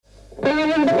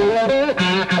Our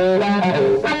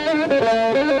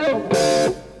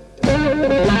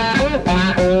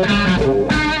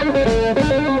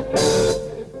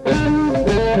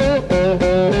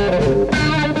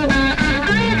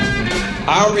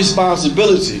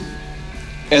responsibility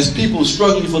as people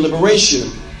struggling for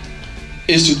liberation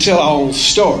is to tell our own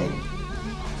story,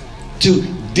 to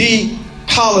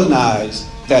decolonize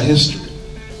that history,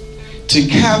 to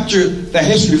capture that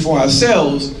history for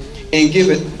ourselves and give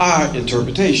it our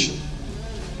interpretation.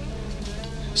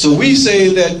 So we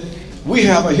say that we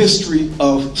have a history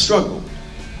of struggle,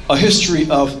 a history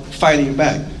of fighting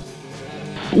back.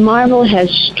 Marvel has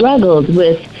struggled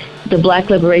with the Black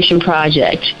Liberation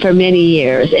Project for many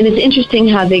years, and it's interesting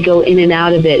how they go in and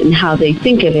out of it and how they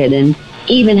think of it, and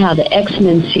even how the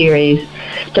X-Men series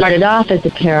started off as a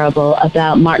parable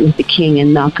about Martin Luther King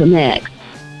and Malcolm X.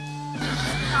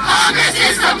 Congress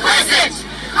is complicit!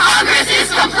 Congress is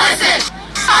complicit!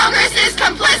 Congress is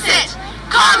complicit!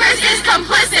 Congress is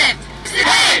complicit!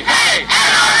 Hey, hey,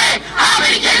 NRA! How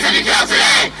many kids have you killed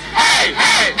today? Hey,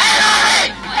 hey,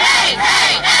 NRA! Hey,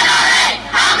 hey, NRA!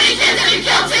 How many kids have you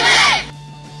killed today?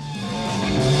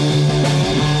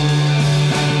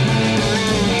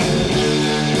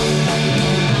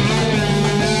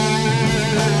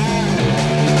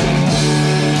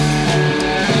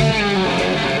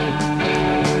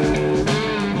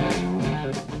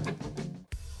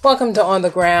 Welcome to On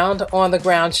the Ground,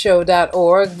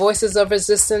 onthegroundshow.org, voices of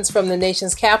resistance from the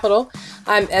nation's capital.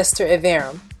 I'm Esther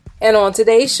Iverum. And on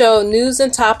today's show, news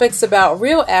and topics about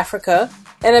real Africa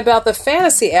and about the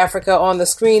fantasy Africa on the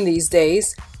screen these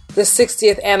days. The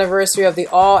 60th anniversary of the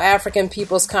All-African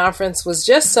Peoples Conference was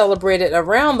just celebrated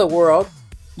around the world.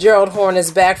 Gerald Horne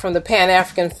is back from the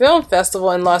Pan-African Film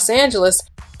Festival in Los Angeles,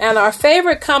 and our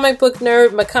favorite comic book nerd,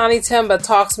 Makani Temba,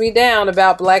 talks me down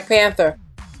about Black Panther.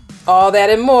 All that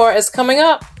and more is coming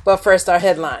up, but first our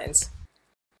headlines.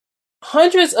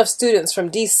 Hundreds of students from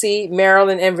D.C.,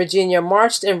 Maryland, and Virginia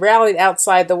marched and rallied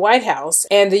outside the White House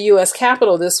and the U.S.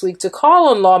 Capitol this week to call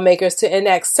on lawmakers to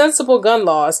enact sensible gun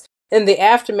laws in the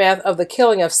aftermath of the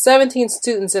killing of 17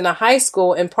 students in a high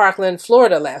school in Parkland,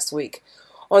 Florida last week.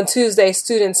 On Tuesday,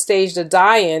 students staged a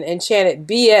die-in and chanted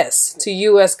BS to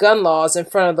U.S. gun laws in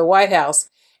front of the White House.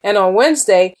 And on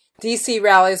Wednesday, D.C.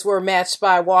 rallies were matched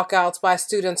by walkouts by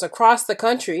students across the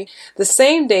country, the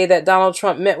same day that Donald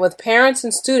Trump met with parents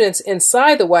and students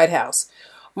inside the White House.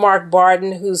 Mark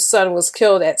Barden, whose son was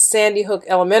killed at Sandy Hook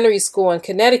Elementary School in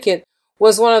Connecticut,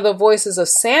 was one of the voices of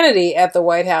sanity at the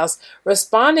White House,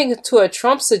 responding to a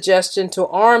Trump suggestion to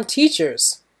arm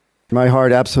teachers. My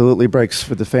heart absolutely breaks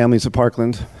for the families of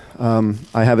Parkland. I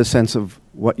have a sense of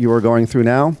what you are going through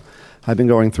now. I've been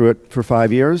going through it for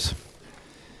 5 years.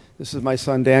 This is my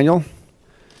son, Daniel.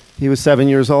 He was 7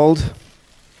 years old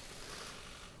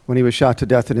when he was shot to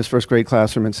death in his first grade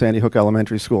classroom in Sandy Hook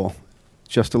Elementary School,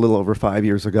 just a little over 5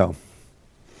 years ago.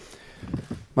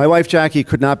 My wife, Jackie,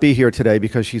 could not be here today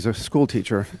because she's a school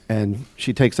teacher, and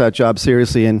she takes that job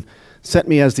seriously and sent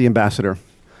me as the ambassador.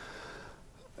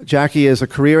 Jackie is a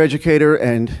career educator,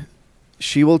 and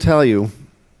she will tell you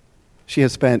she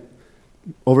has spent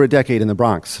over a decade in the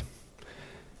Bronx.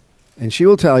 And she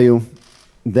will tell you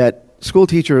that school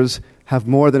teachers have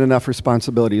more than enough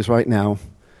responsibilities right now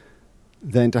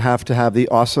than to have the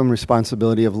awesome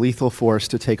responsibility of lethal force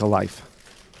to take a life.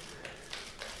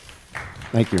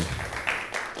 Thank you.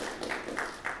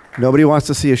 Nobody wants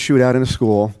to see a shootout in a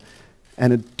school,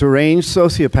 and a deranged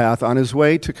sociopath on his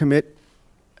way to commit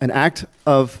an act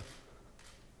of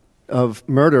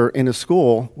murder in a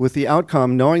school with the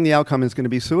outcome, knowing the outcome is going to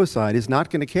be suicide, is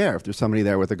not going to care if there's somebody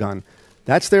there with a gun.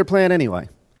 That's their plan anyway.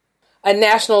 A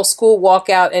national school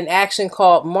walkout in action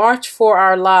called March for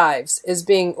Our Lives is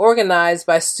being organized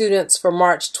by students for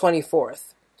March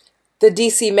 24th. The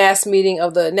D.C. mass meeting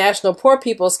of the National Poor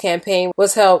People's Campaign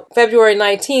was held February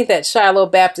 19th at Shiloh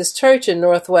Baptist Church in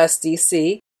Northwest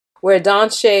D.C., where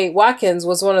Don Shea Watkins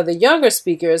was one of the younger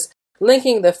speakers,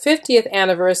 linking the 50th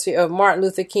anniversary of Martin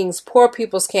Luther King's Poor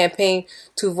People's Campaign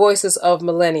to voices of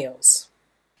millennials.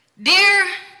 Dear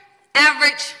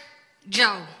Average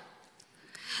Joe,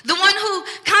 the one who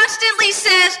constantly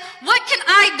says, what can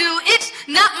I do? It's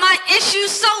not my issue,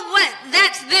 so what?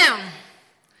 That's them.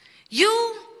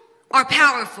 You are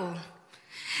powerful.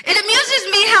 It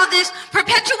amuses me how this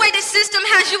perpetuated system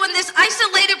has you in this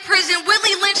isolated prison,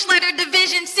 Willie Lynch letter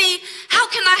division. See, how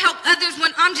can I help others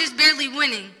when I'm just barely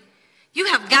winning? You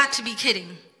have got to be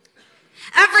kidding.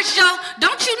 Average Joe,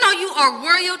 don't you know you are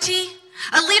royalty?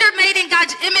 A leader made in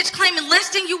God's image, claiming less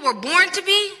than you were born to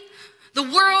be? The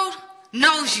world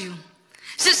knows you.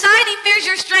 Society fears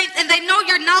your strength, and they know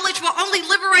your knowledge will only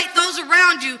liberate those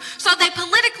around you, so they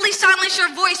politically silence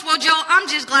your voice. Well, Joe, I'm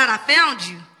just glad I found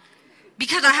you,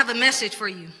 because I have a message for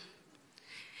you.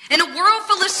 In a world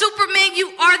full of supermen, you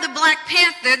are the Black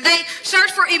Panther. They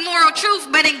search for immoral truth,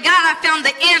 but in God I found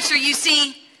the answer, you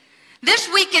see. This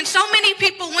weekend, so many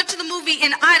people went to the movie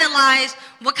and idolized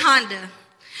Wakanda,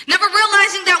 never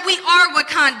realizing that we are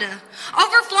Wakanda,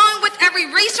 overflowing with every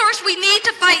resource we need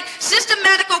to fight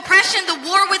systematic oppression, the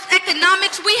war with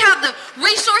economics. We have the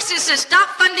resources to stop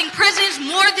funding prisons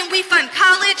more than we fund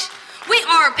college. We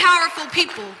are a powerful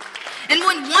people. And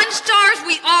when one starves,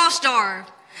 we all starve.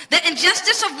 The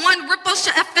injustice of one ripples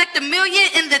to affect a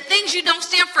million, and the things you don't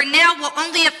stand for now will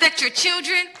only affect your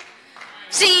children.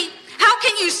 See, how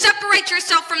can you separate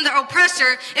yourself from the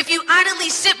oppressor if you idly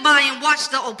sit by and watch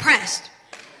the oppressed?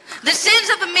 The sins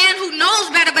of a man who knows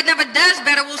better but never does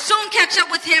better will soon catch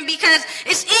up with him, because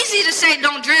it's easy to say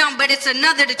don't drown, but it's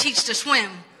another to teach to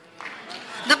swim.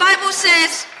 The Bible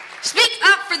says, speak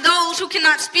up for those who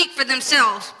cannot speak for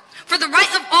themselves. For the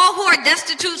right of all who are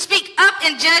destitute, speak up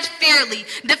and judge fairly.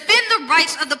 Defend the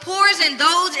rights of the poor and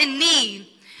those in need.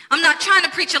 I'm not trying to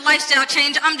preach a lifestyle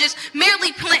change. I'm just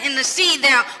merely planting the seed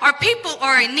that our people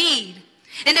are in need.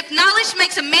 And if knowledge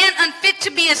makes a man unfit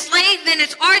to be a slave, then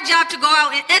it's our job to go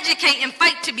out and educate and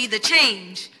fight to be the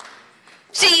change.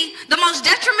 See, the most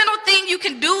detrimental thing you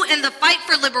can do in the fight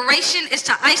for liberation is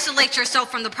to isolate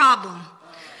yourself from the problem.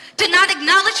 To not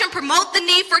acknowledge and promote the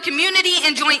need for community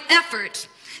and joint efforts.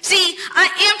 See, I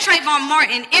am Trayvon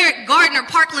Martin, Eric Gardner,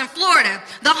 Parkland, Florida,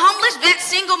 the homeless vet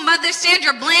single mother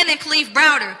Sandra Bland and Cleve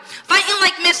Browder, fighting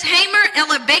like Miss Hamer,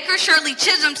 Ella Baker, Shirley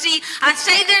Chisholm. See, I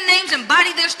say their names and body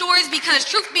their stories because,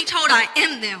 truth be told, I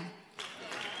am them.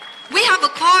 We have a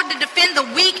call to defend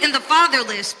the weak and the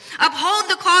fatherless,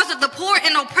 uphold the cause of the poor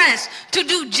and oppressed, to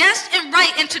do just and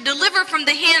right, and to deliver from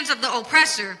the hands of the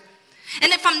oppressor.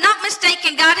 And if I'm not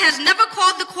mistaken, God has never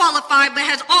called the qualified, but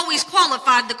has always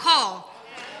qualified the call.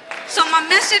 So my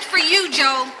message for you,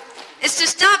 Joe, is to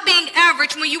stop being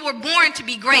average when you were born to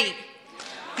be great.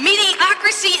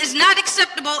 Mediocrity is not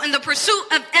acceptable in the pursuit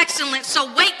of excellence,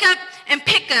 so wake up and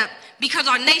pick up, because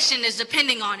our nation is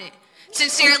depending on it.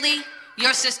 Sincerely,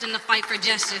 your sister in the fight for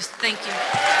justice. Thank you.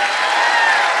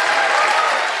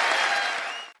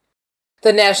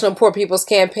 The National Poor People's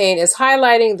Campaign is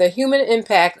highlighting the human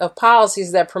impact of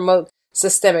policies that promote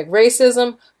systemic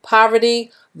racism,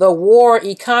 poverty, the war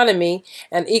economy,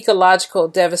 and ecological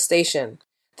devastation.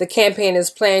 The campaign is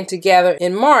planned to gather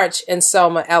in March in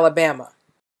Selma, Alabama.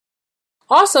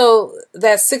 Also,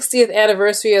 that 60th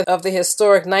anniversary of the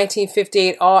historic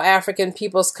 1958 All-African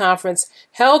Peoples Conference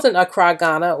held in Accra,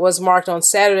 Ghana, was marked on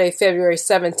Saturday, February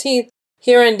 17th,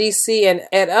 here in D.C. and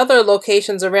at other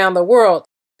locations around the world.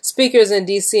 Speakers in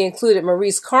D.C. included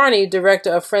Maurice Carney,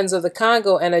 Director of Friends of the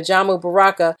Congo, and Ajamu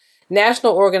Baraka,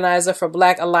 National Organizer for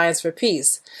Black Alliance for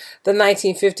Peace. The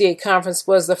 1958 conference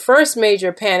was the first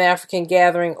major Pan-African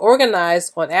gathering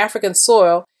organized on African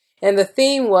soil, and the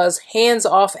theme was Hands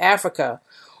Off Africa.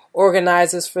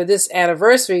 Organizers for this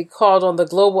anniversary called on the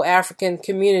global African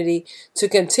community to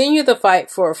continue the fight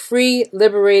for a free,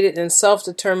 liberated, and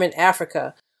self-determined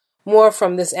Africa. More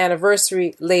from this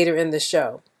anniversary later in the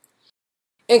show.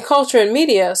 In culture and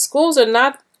media, schools are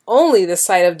not only the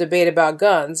site of debate about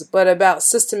guns, but about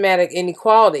systematic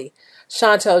inequality.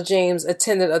 Chantel James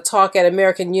attended a talk at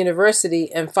American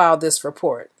University and filed this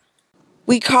report.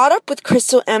 We caught up with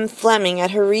Crystal M. Fleming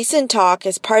at her recent talk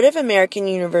as part of American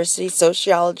University's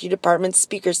Sociology Department's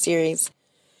speaker series.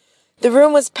 The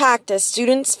room was packed as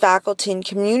students, faculty, and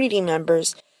community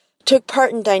members took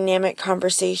part in dynamic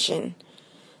conversation.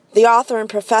 The author and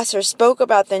professor spoke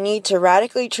about the need to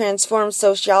radically transform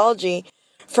sociology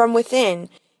from within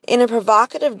in a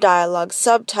provocative dialogue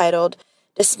subtitled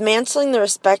Dismantling the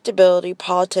Respectability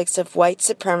Politics of White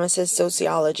Supremacist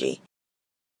Sociology.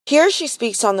 Here she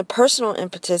speaks on the personal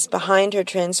impetus behind her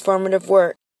transformative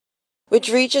work,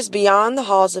 which reaches beyond the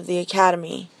halls of the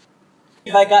academy.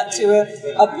 I got to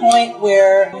a point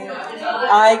where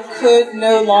I could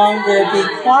no longer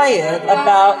be quiet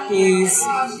about these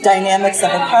dynamics of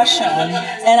oppression.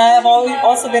 And I have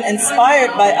also been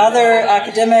inspired by other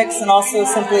academics and also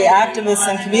simply activists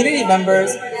and community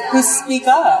members who speak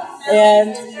up.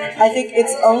 And I think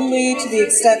it's only to the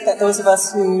extent that those of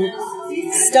us who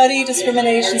study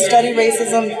discrimination, study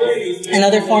racism and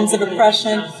other forms of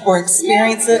oppression, or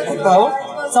experience it, or both,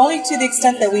 it's only to the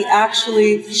extent that we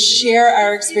actually share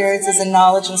our experiences and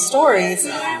knowledge and stories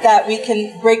that we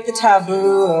can break the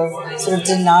taboo of sort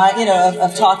of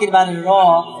of talking about it at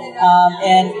all.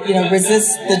 and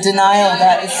resist the denial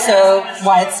that is so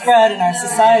widespread in our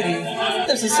society.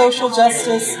 There's a social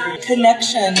justice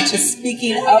connection to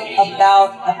speaking up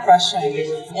about oppression,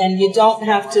 and you don't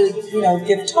have to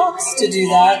give talks to do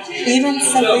that. Even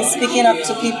simply speaking up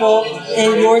to people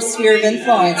in your sphere of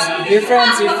influence, your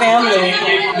friends, your family,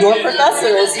 your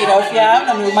professors, if you have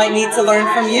them who might need to learn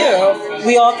from you.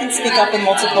 We all can speak up in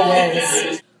multiple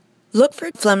ways. Look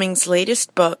for Fleming's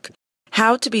latest book,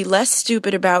 How to Be Less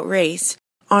Stupid About Race,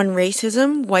 on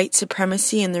racism, white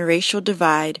supremacy, and the racial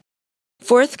divide,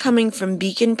 forthcoming from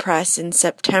Beacon Press in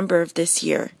September of this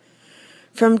year.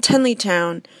 From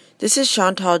Tenleytown, this is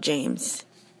Chantal James.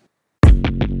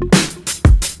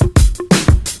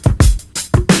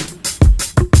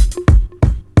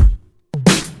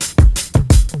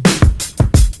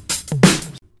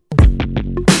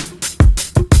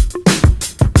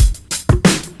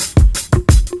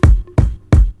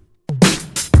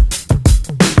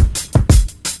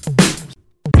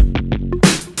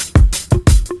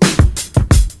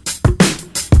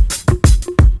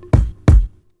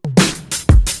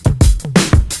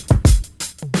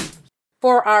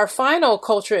 For our final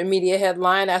culture and media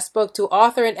headline, I spoke to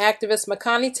author and activist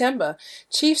Makani Temba,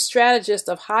 chief strategist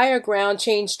of Higher Ground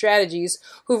Change Strategies,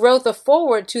 who wrote the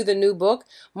foreword to the new book,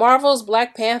 Marvel's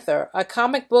Black Panther, a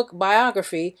comic book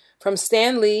biography from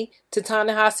Stan Lee to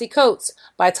Ta-Nehisi Coates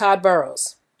by Todd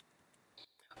Burrows.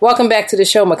 Welcome back to the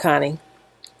show, Makani.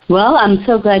 Well, I'm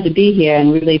so glad to be here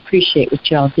and really appreciate what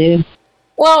y'all do.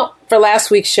 Well, for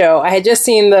last week's show, I had just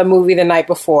seen the movie the night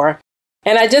before,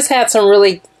 and I just had some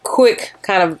really quick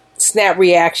kind of snap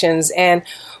reactions. And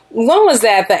one was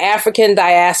that the African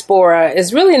diaspora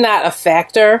is really not a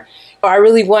factor. I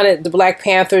really wanted the Black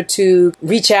Panther to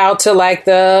reach out to like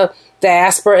the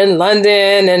diaspora in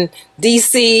London and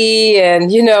DC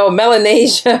and,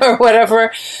 Melanesia or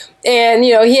whatever. And,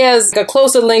 he has a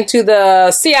closer link to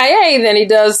the CIA than he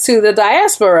does to the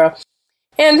diaspora.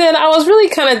 And then I was really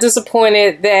kind of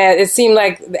disappointed that it seemed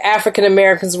like the African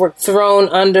Americans were thrown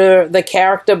under the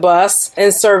character bus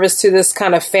in service to this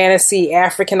kind of fantasy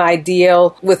African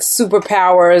ideal with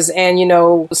superpowers and,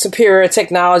 superior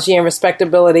technology and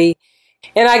respectability.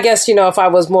 And I guess, if I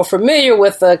was more familiar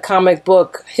with the comic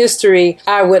book history,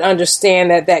 I would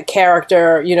understand that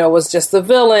character, was just the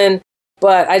villain.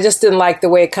 But I just didn't like the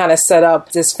way it kind of set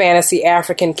up this fantasy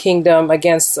African kingdom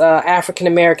against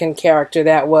African-American character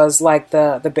that was like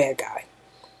the bad guy.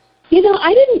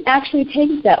 I didn't actually take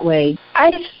it that way.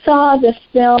 I saw the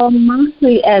film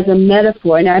mostly as a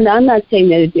metaphor. And I'm not saying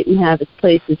that it didn't have its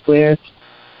places where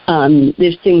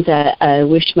there's things I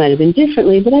wish might have been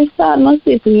differently, but I saw it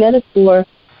mostly as a metaphor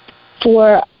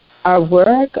for our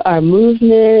work, our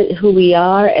movement, who we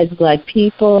are as Black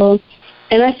people.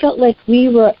 And I felt like we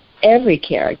were every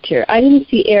character. I didn't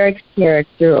see Eric's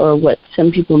character, or what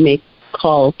some people may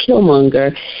call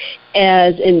Killmonger,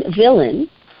 as a villain.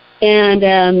 And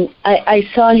I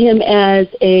saw him as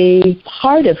a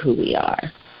part of who we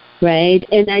are, right?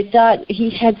 And I thought he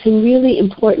had some really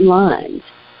important lines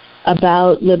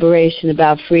about liberation,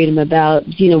 about freedom, about,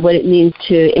 what it means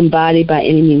to embody by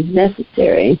any means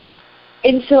necessary.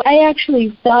 And so I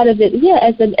actually thought of it,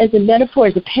 as a metaphor,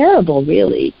 as a parable,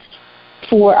 really,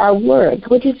 for our work.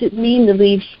 What does it mean to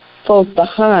leave folk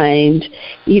behind,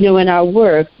 in our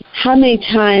work? How many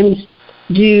times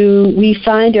do we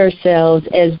find ourselves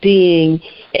as being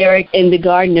Eric in the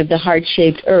garden of the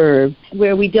heart-shaped herb,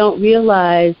 where we don't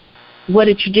realize what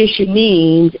a tradition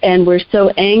means, and we're so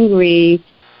angry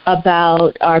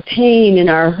about our pain and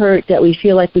our hurt that we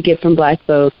feel like we get from Black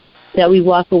folks, that we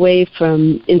walk away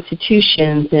from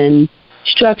institutions and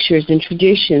structures and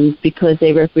traditions because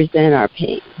they represent our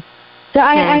pain. So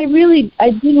I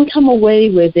didn't come away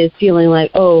with it feeling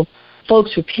like,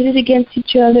 folks were pitted against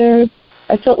each other.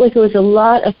 I felt like there was a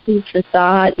lot of food for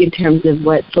thought in terms of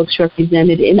what folks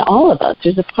represented in all of us.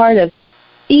 There's a part of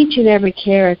each and every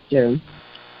character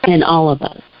in all of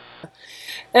us.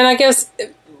 And I guess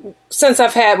since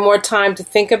I've had more time to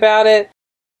think about it,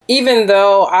 even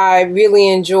though I really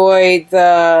enjoyed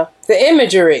the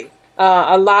imagery,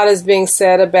 a lot is being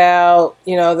said about,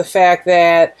 the fact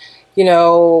that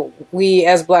we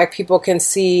as Black people can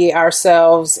see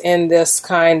ourselves in this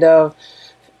kind of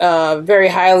very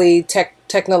highly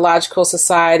technological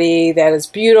society that is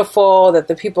beautiful, that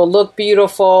the people look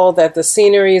beautiful, that the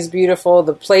scenery is beautiful,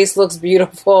 the place looks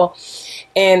beautiful,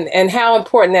 and how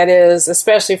important that is,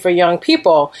 especially for young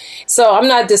people. So I'm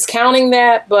not discounting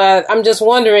that, but I'm just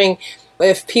wondering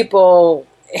if people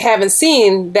haven't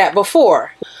seen that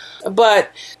before. But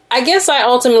I guess I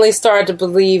ultimately started to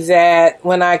believe that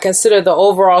when I consider the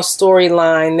overall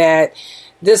storyline, that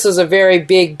this was a very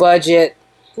big budget,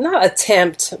 not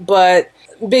attempt, but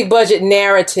big budget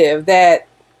narrative that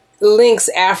links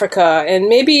Africa and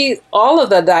maybe all of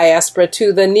the diaspora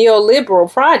to the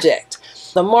neoliberal project.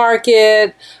 The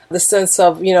market, the sense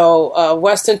of,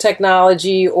 Western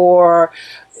technology or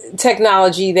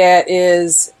technology that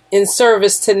is in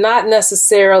service to not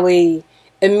necessarily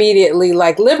immediately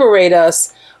liberate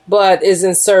us, but is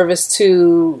in service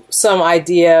to some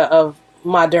idea of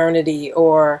modernity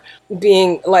or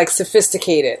being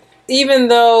sophisticated. Even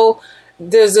though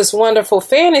there's this wonderful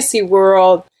fantasy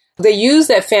world, they use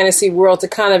that fantasy world to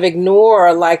kind of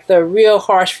ignore the real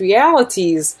harsh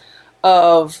realities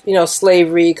of,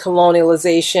 slavery,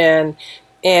 colonialization,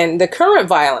 and the current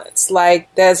violence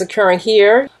that's occurring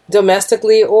here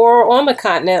domestically or on the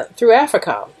continent through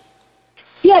Africa.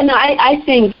 Yeah, no, I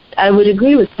think I would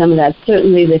agree with some of that,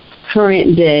 certainly the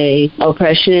current day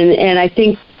oppression. And I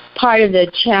think part of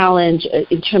the challenge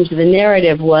in terms of the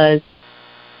narrative was,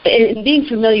 in being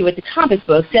familiar with the comic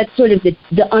books, that's sort of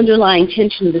the underlying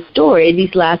tension of the story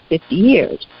these last 50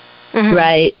 years,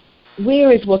 right?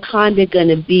 Where is Wakanda going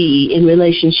to be in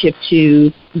relationship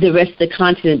to the rest of the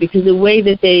continent? Because the way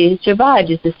that they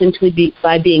survived is essentially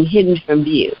by being hidden from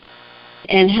view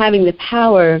and having the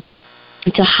power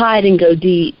to hide and go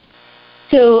deep.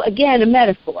 So, again, a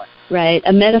metaphor, right?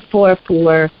 A metaphor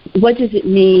for what does it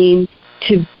mean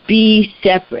to be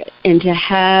separate and to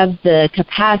have the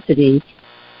capacity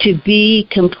to be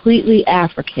completely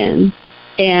African,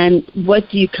 and what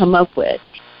do you come up with?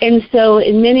 And so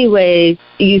in many ways,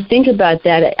 you think about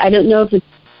that. I don't know if it's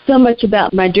so much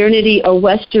about modernity or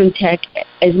Western tech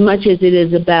as much as it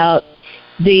is about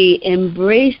the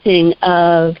embracing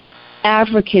of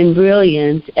African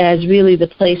brilliance as really the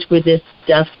place where this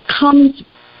stuff comes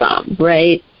from,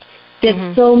 right?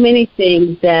 That so many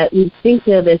things that we think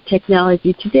of as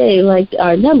technology today, like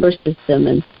our number system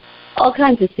and all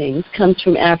kinds of things, comes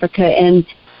from Africa. And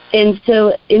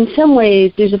so in some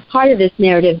ways, there's a part of this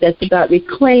narrative that's about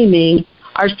reclaiming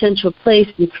our central place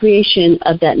in the creation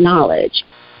of that knowledge.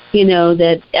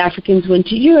 That Africans went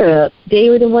to Europe. They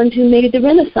were the ones who made the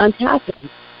Renaissance happen.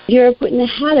 Europe wouldn't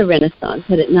have had a Renaissance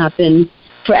had it not been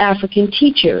for African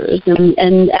teachers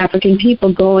and African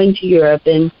people going to Europe.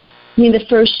 And the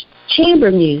first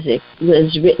chamber music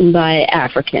was written by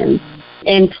Africans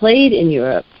and played in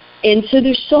Europe. And so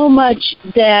there's so much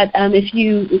that if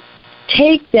you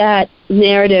take that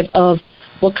narrative of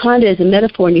Wakanda as a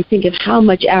metaphor and you think of how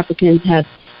much Africans have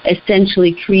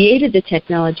essentially created the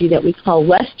technology that we call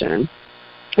Western,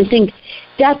 I think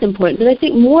that's important. But I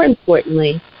think more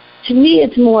importantly, to me,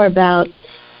 it's more about,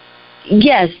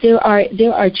 yes, there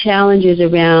are challenges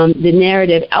around the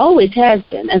narrative. Always has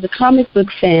been. As a comic book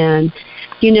fan,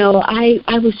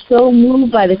 I was so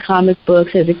moved by the comic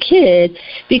books as a kid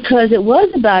because it was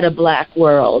about a black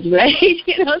world, right?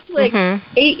 It's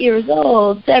 8 years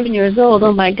old, 7 years old.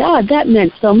 Oh, my God, that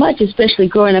meant so much, especially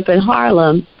growing up in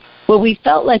Harlem, where we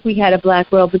felt like we had a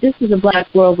black world, but this was a black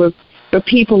world where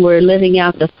people were living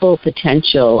out the full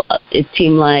potential, it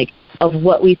seemed like, of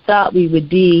what we thought we would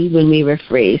be when we were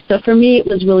free. So for me, it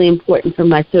was really important for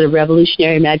my sort of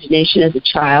revolutionary imagination as a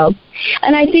child.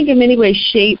 And I think in many ways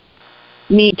shaped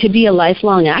me to be a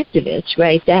lifelong activist,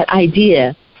 right? That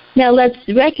idea. Now let's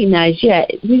recognize,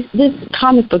 this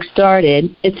comic book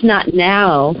started, it's not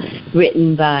now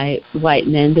written by white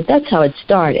men, but that's how it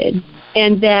started.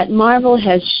 And that Marvel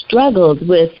has struggled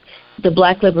with the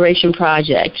Black Liberation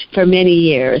Project for many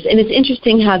years. And it's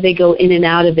interesting how they go in and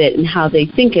out of it and how they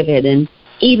think of it, and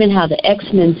even how the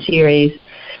X-Men series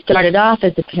started off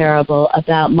as a parable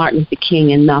about Martin Luther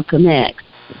King and Malcolm X.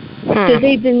 So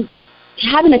they've been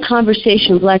having a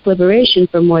conversation of Black liberation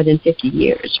for more than 50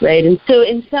 years, right? And so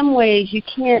in some ways, you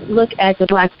can't look at the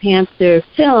Black Panther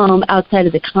film outside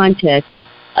of the context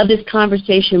of this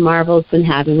conversation Marvel's been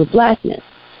having with blackness.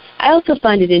 I also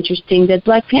find it interesting that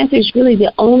Black Panther is really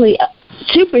the only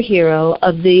superhero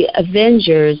of the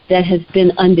Avengers that has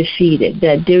been undefeated,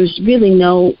 that there's really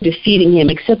no defeating him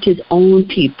except his own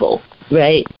people,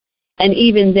 right? And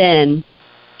even then,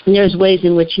 there's ways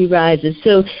in which he rises.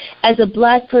 So as a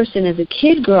black person, as a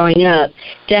kid growing up,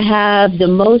 to have the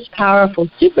most powerful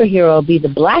superhero be the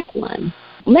black one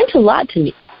meant a lot to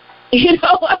me.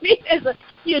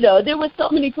 There were so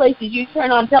many places you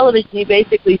turn on television, you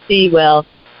basically see,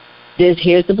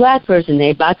 here's the black person,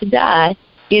 they're about to die.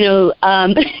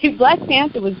 Black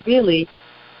Panther was really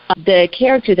the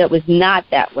character that was not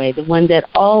that way, the one that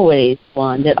always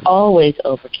won, that always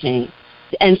overcame.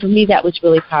 And for me, that was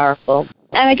really powerful.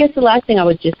 And I guess the last thing I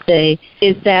would just say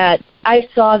is that I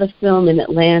saw the film in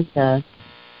Atlanta,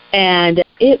 and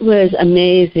it was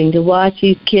amazing to watch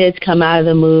these kids come out of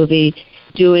the movie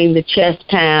doing the chest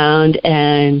pound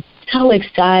and so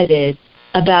excited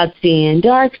about seeing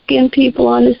dark-skinned people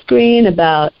on the screen,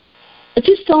 about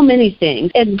just so many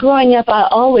things. And growing up, I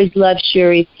always loved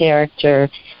Shuri's character,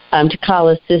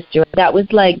 T'Challa's sister. That was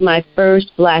like my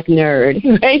first black nerd,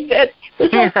 right? That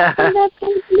was like,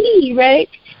 that's me, right?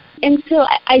 And so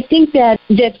I think that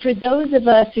for those of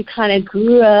us who kind of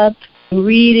grew up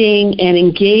reading and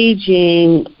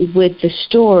engaging with the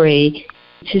story,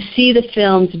 to see the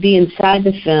film, to be inside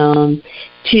the film,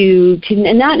 to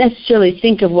not necessarily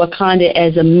think of Wakanda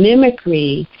as a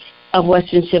mimicry of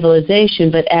Western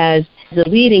civilization, but as the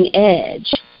leading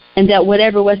edge, and that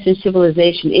whatever Western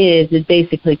civilization is, it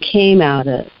basically came out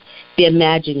of the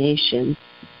imagination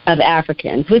of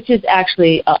Africans, which is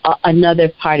actually another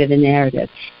part of the narrative.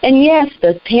 And yes,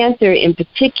 the Panther in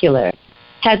particular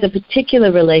has a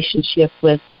particular relationship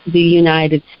with the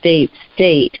United States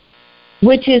state,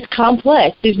 which is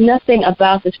complex. There's nothing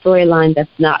about the storyline that's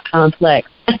not complex,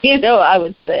 I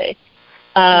would say.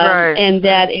 Right. And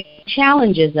that it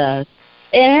challenges us.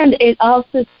 And it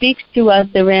also speaks to us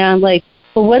around, like,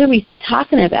 well, what are we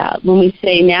talking about when we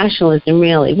say nationalism,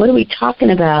 really? What are we talking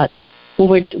about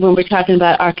when we're talking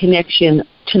about our connection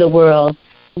to the world?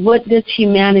 What does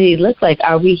humanity look like?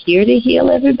 Are we here to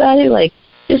heal everybody? Like,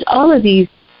 there's all of these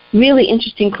really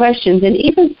interesting questions. And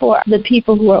even for the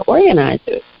people who are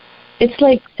organizers, it's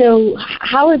like, so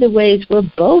how are the ways we're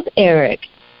both Eric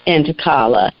and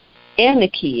T'Challa and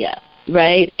Nakia,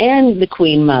 right, and the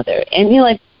Queen Mother, and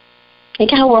like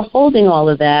how we're holding all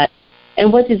of that,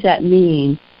 and what does that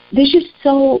mean? There's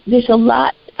a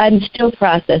lot I'm still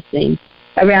processing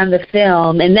around the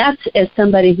film, and that's as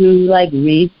somebody who like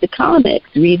reads the comics,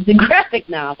 reads the graphic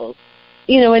novels,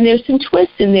 and there's some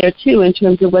twists in there too in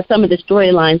terms of what some of the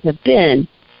storylines have been.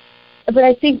 But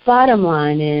I think bottom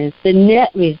line is, the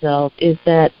net result is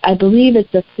that I believe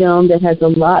it's a film that has a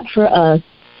lot for us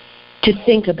to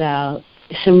think about,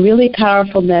 some really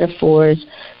powerful metaphors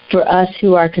for us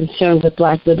who are concerned with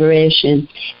Black liberation.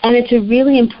 And it's a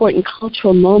really important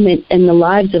cultural moment in the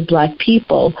lives of Black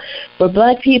people, where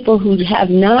Black people who have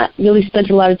not really spent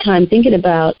a lot of time thinking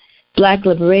about Black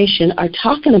liberation are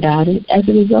talking about it as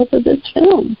a result of this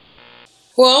film.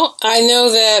 Well, I know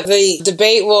that the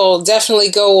debate will definitely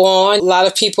go on. A lot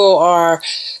of people are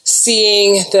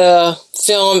seeing the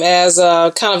film as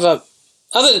a kind of a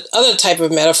other type of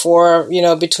metaphor,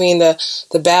 between the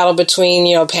battle between,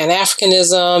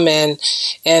 Pan-Africanism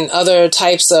and other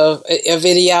types of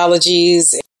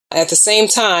ideologies. At the same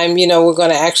time, we're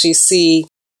going to actually see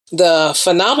the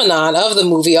phenomenon of the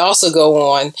movie also go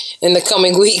on in the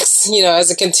coming weeks, as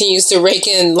it continues to rake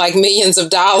in like millions of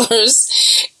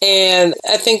dollars. And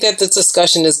I think that the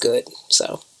discussion is good.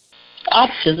 So.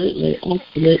 Absolutely.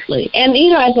 And,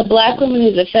 as a Black woman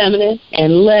who's a feminist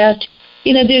and left,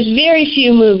 there's very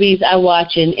few movies I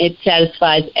watch and it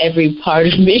satisfies every part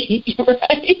of me,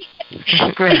 right?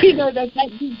 That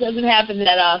just doesn't happen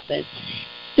that often.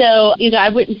 So, I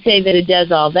wouldn't say that it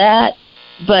does all that,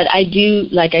 but I do,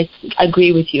 I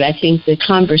agree with you. I think the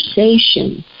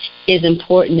conversation is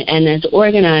important, and as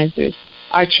organizers,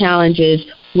 our challenge is,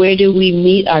 where do we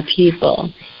meet our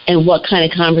people, and what kind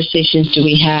of conversations do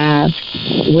we have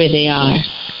where they are?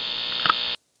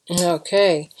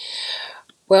 Okay.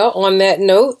 Well, on that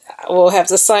note, we'll have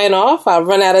to sign off. I'll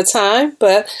run out of time,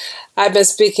 but I've been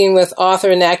speaking with author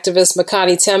and activist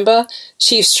Makani Temba,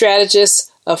 chief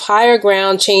strategist of Higher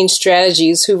Ground Change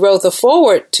Strategies, who wrote the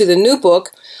foreword to the new book,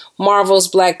 Marvel's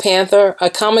Black Panther, a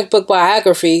comic book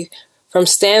biography from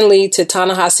Stan Lee to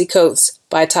Ta-Nehisi Coates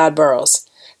by Todd Burrows.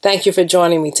 Thank you for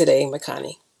joining me today,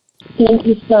 Makani. Thank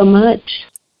you so much.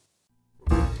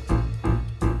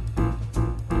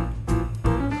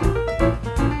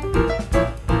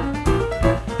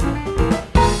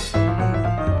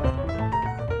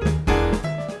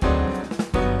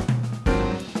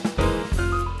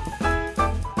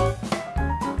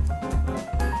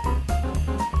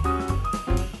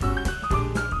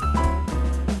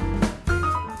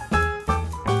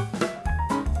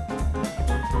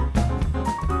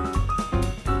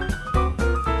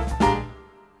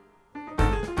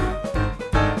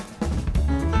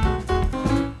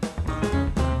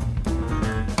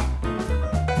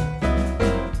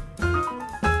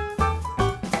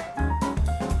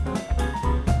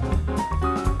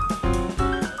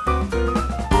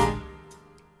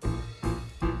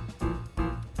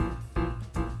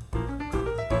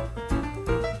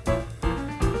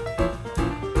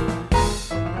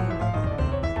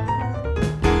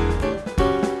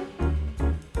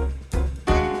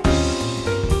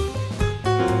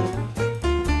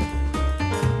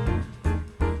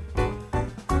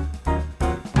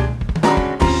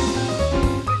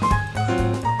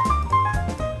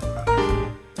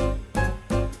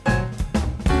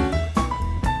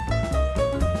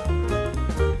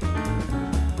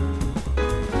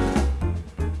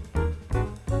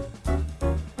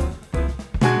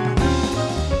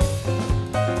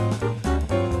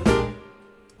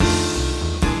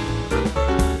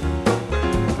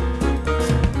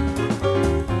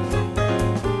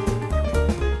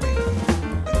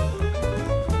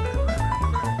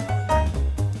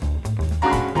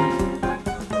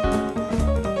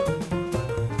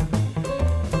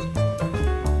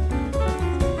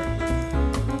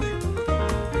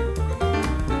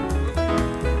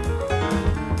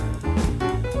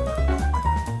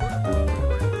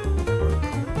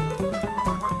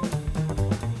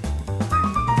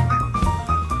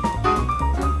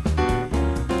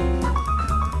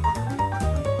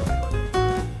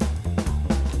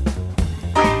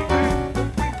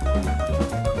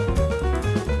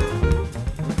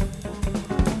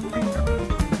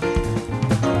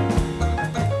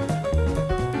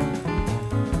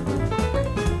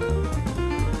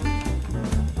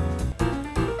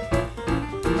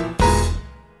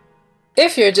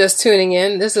 If you're just tuning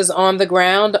in, this is On the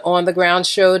Ground,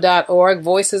 onthegroundshow.org,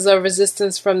 Voices of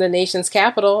Resistance from the Nation's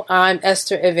Capital. I'm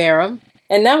Esther Iverem.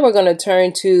 And now we're going to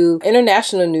turn to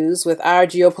international news with our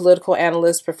geopolitical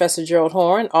analyst, Professor Gerald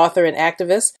Horne, author and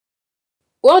activist.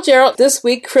 Well, Gerald, this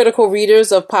week, critical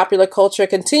readers of popular culture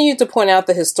continue to point out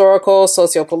the historical,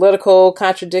 socio-political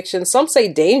contradictions, some say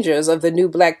dangers, of the new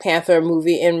Black Panther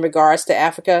movie in regards to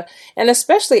Africa, and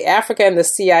especially Africa and the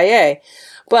CIA.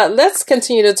 But let's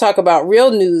continue to talk about real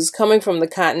news coming from the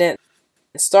continent,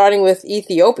 starting with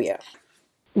Ethiopia.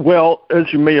 Well,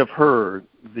 as you may have heard,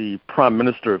 the Prime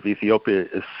Minister of Ethiopia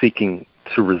is seeking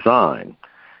to resign.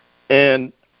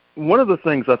 And one of the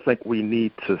things I think we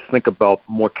need to think about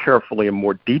more carefully and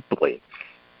more deeply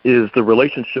is the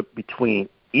relationship between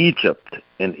Egypt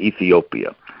and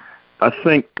Ethiopia. I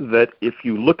think that if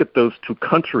you look at those two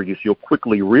countries, you'll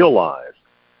quickly realize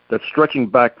that stretching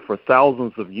back for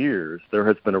thousands of years, there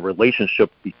has been a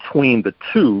relationship between the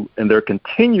two, and there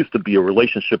continues to be a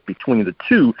relationship between the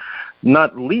two,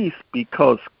 not least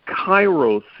because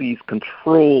Cairo sees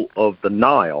control of the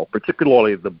Nile,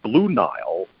 particularly the Blue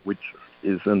Nile, which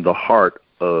is in the heart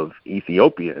of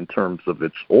Ethiopia in terms of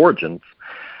its origins,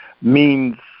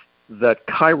 means that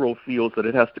Cairo feels that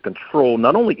it has to control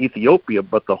not only Ethiopia,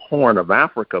 but the Horn of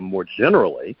Africa more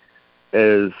generally,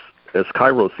 as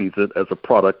Cairo sees it, as a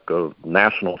product of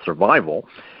national survival.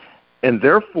 And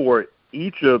therefore,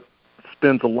 Egypt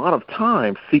spends a lot of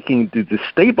time seeking to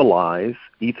destabilize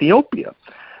Ethiopia.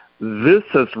 This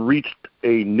has reached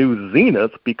a new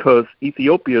zenith because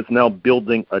Ethiopia is now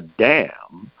building a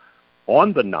dam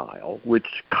on the Nile,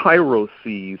 which Cairo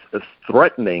sees as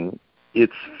threatening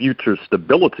its future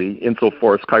stability,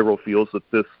 insofar as Cairo feels that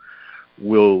this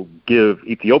will give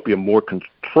Ethiopia more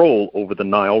control over the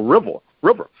Nile River.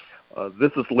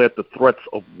 This has led to threats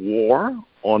of war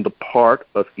on the part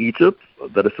of Egypt,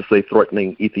 that is to say,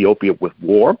 threatening Ethiopia with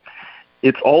war.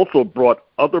 It's also brought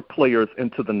other players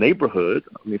into the neighborhood.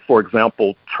 I mean, for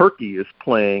example, Turkey is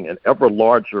playing an ever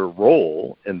larger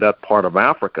role in that part of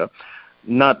Africa,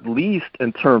 not least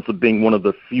in terms of being one of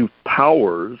the few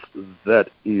powers that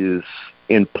is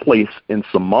in place in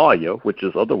Somalia, which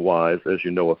is otherwise, as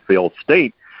you know, a failed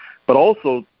state, but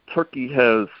also Turkey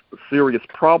has serious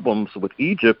problems with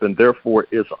Egypt and therefore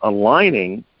is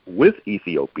aligning with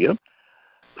Ethiopia.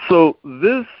 So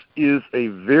this is a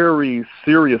very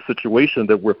serious situation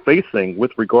that we're facing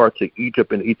with regard to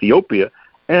Egypt and Ethiopia.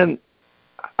 And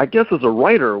I guess as a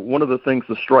writer, one of the things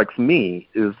that strikes me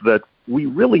is that we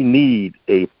really need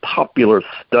a popular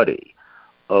study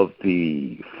of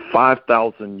the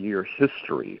 5,000-year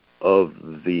history of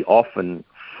the often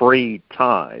frayed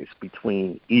ties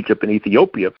between Egypt and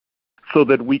Ethiopia so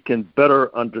that we can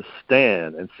better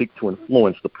understand and seek to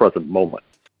influence the present moment.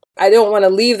 I don't want to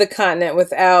leave the continent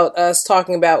without us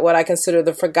talking about what I consider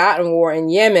the forgotten war in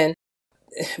Yemen.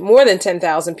 More than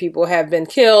 10,000 people have been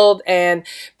killed and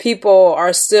people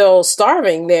are still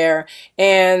starving there.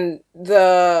 And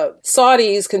the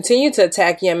Saudis continue to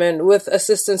attack Yemen with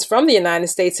assistance from the United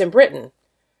States and Britain.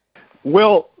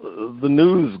 Well, the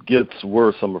news gets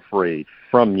worse, I'm afraid,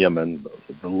 from Yemen.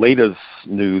 The latest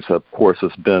news, of course,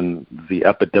 has been the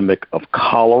epidemic of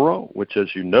cholera, which,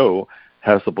 as you know,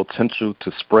 has the potential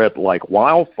to spread like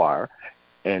wildfire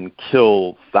and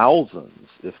kill thousands,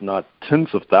 if not tens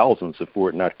of thousands, if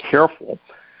we're not careful.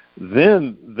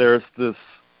 Then there's this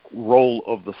role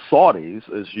of the Saudis,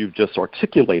 as you've just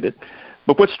articulated.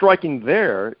 But what's striking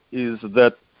there is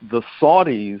that the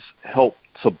Saudis helped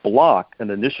to block an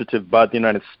initiative by the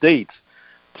United States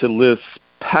to list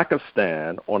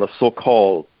Pakistan on a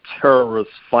so-called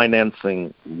terrorist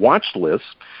financing watch list.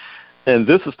 And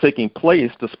this is taking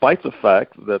place despite the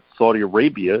fact that Saudi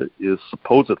Arabia is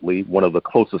supposedly one of the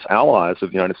closest allies of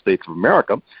the United States of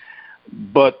America.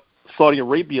 But Saudi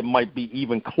Arabia might be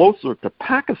even closer to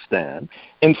Pakistan.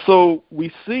 And so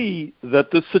we see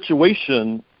that this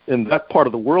situation in that part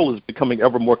of the world is becoming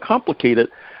ever more complicated.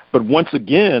 But once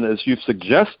again, as you've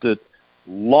suggested,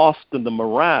 lost in the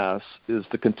morass is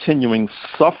the continuing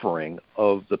suffering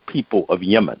of the people of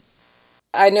Yemen.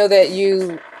 I know that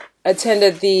you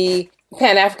attended the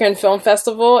Pan-African Film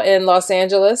Festival in Los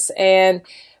Angeles, and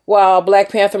while Black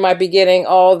Panther might be getting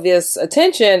all this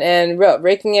attention and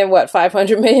raking in,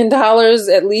 $500 million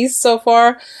at least so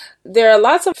far, there are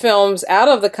lots of films out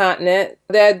of the continent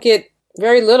that get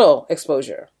very little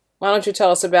exposure. Why don't you tell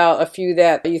us about a few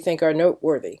that you think are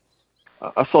noteworthy?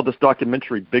 I saw this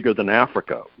documentary, Bigger Than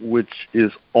Africa, which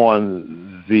is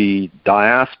on the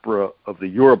diaspora of the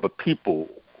Yoruba people,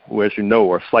 who, as you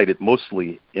know, are cited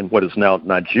mostly in what is now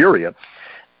Nigeria.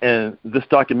 And this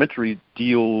documentary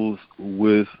deals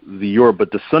with the Yoruba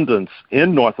descendants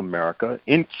in North America,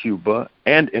 in Cuba,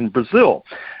 and in Brazil.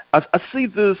 I see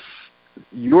this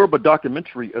Yoruba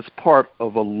documentary as part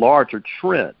of a larger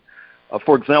trend.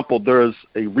 For example, there's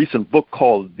a recent book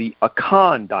called The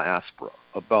Akan Diaspora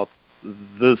about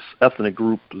this ethnic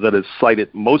group that is cited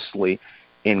mostly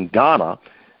in Ghana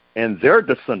and their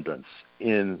descendants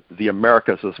in the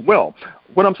Americas as well.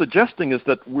 What I'm suggesting is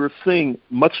that we're seeing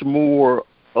much more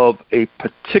of a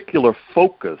particular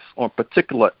focus on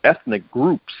particular ethnic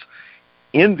groups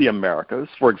in the Americas,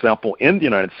 for example, in the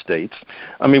United States.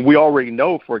 I mean, we already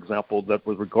know, for example, that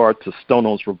with regard to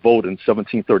Stono's revolt in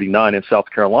 1739 in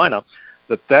South Carolina,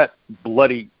 that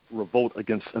bloody revolt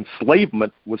against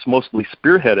enslavement was mostly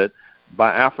spearheaded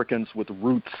by Africans with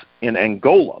roots in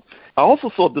Angola. I also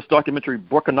saw this documentary,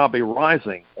 Burkinabe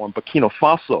Rising, on Burkina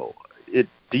Faso. It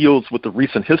deals with the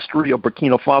recent history of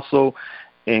Burkina Faso,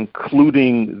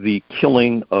 including the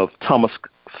killing of Thomas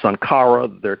Sankara,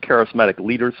 their charismatic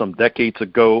leader, some decades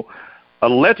ago,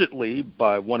 allegedly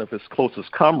by one of his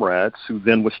closest comrades, who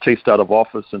then was chased out of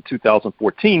office in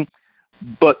 2014.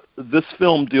 But this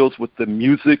film deals with the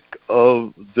music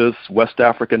of this West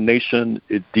African nation.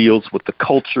 It deals with the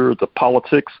culture, the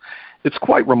politics. It's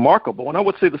quite remarkable. And I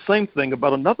would say the same thing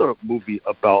about another movie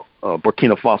about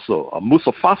Burkina Faso,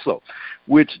 Moussa Faso,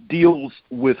 which deals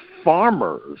with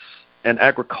farmers and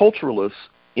agriculturalists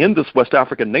in this West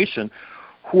African nation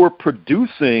who are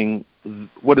producing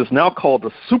what is now called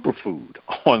a superfood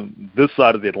on this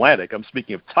side of the Atlantic. I'm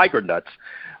speaking of tiger nuts,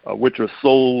 which are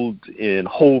sold in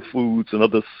Whole Foods and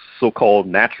other so-called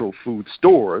natural food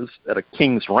stores at a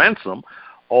king's ransom,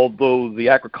 although the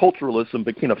agriculturalists in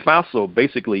Burkina Faso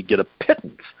basically get a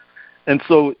pittance. And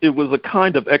so it was a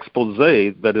kind of expose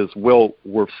that is well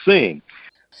worth seeing.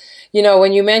 You know,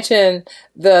 when you mention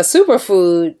the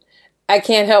superfood, I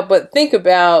can't help but think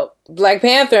about Black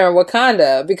Panther and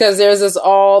Wakanda, because there's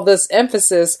this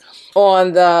emphasis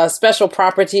on the special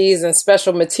properties and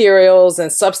special materials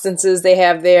and substances they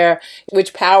have there,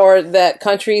 which power that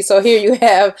country. So here you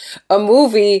have a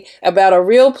movie about a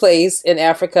real place in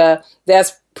Africa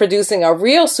that's producing a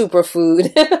real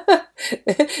superfood,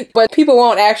 but people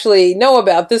won't actually know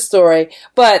about this story.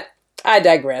 But I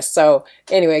digress. So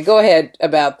anyway, go ahead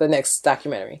about the next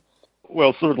documentary.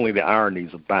 Well, certainly the ironies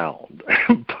abound.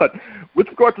 But with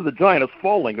regard to The Giant is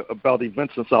Falling, about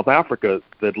events in South Africa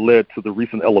that led to the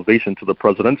recent elevation to the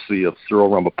presidency of Cyril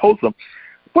Ramaphosa,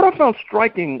 what I found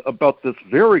striking about this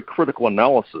very critical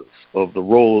analysis of the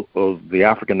role of the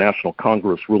African National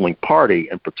Congress ruling party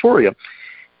in Pretoria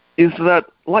is that,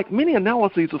 like many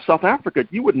analyses of South Africa,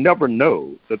 you would never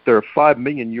know that there are 5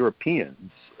 million Europeans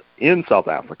in South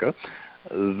Africa,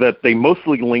 that they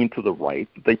mostly lean to the right,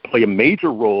 that they play a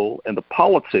major role in the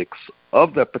politics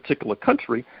of that particular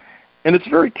country. And it's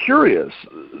very curious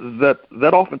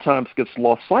that oftentimes gets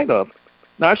lost sight of.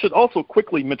 Now, I should also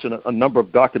quickly mention a number of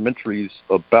documentaries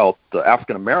about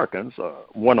African Americans,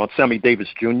 one on Sammy Davis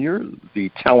Jr., the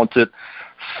talented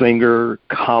singer,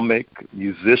 comic,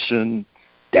 musician,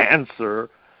 dancer,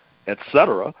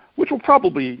 etc., which will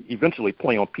probably eventually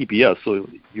play on PBS, so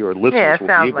your listeners will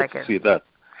be able to see that.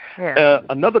 Yeah.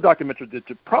 Another documentary that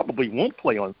you probably won't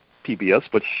play on PBS,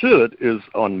 but should, is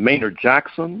on Maynard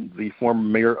Jackson, the former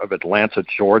mayor of Atlanta,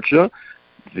 Georgia.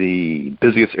 The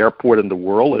busiest airport in the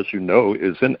world, as you know,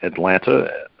 is in Atlanta,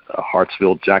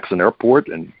 Hartsfield-Jackson Airport,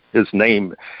 and his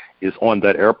name is on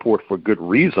that airport for good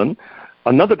reason.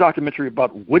 Another documentary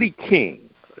about Woody King.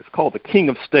 It's called The King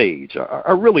of Stage.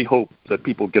 I really hope that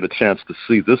people get a chance to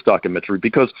see this documentary,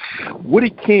 because Woody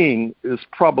King is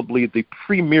probably the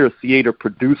premier theater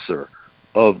producer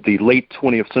of the late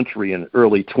 20th century and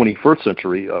early 21st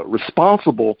century,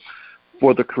 responsible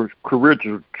for the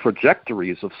career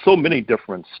trajectories of so many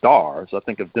different stars. I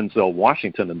think of Denzel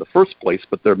Washington in the first place,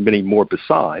 but there are many more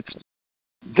besides.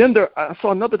 Then I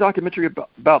saw another documentary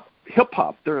about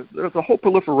hip-hop. There's a whole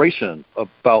proliferation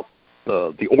about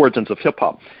the origins of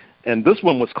hip-hop. And this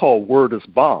one was called Word is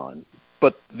Bond.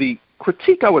 But the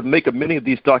critique I would make of many of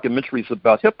these documentaries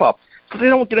about hip-hop is they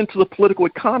don't get into the political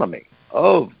economy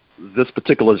of this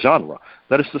particular genre.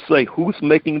 That is to say, who's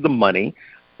making the money?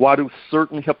 Why do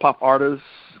certain hip-hop artists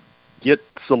get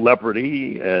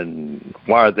celebrity? And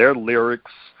why are their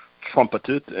lyrics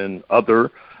trumpeted and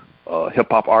other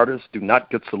hip-hop artists do not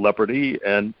get celebrity?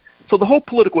 And so the whole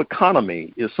political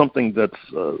economy is something that's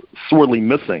sorely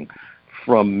missing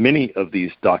from many of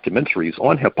these documentaries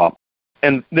on hip-hop.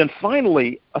 And then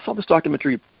finally, I saw this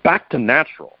documentary, Back to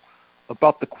Natural,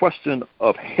 about the question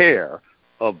of hair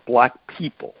of black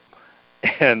people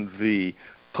and the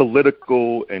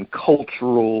political and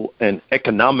cultural and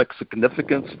economic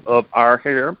significance of our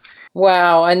hair.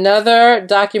 Wow, another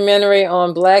documentary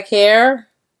on black hair?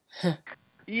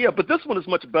 Yeah, but this one is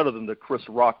much better than the Chris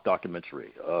Rock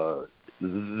documentary.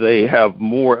 They have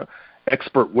more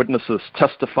expert witnesses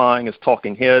testifying as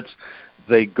talking heads.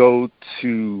 They go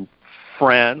to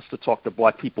France to talk to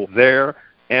black people there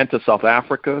and to South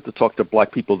Africa to talk to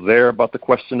black people there about the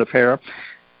question of hair.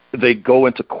 They go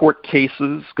into court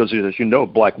cases because, as you know,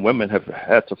 black women have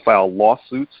had to file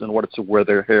lawsuits in order to wear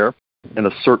their hair in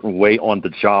a certain way on the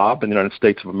job in the United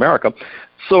States of America.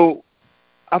 So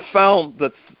I found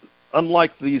that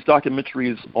unlike these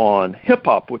documentaries on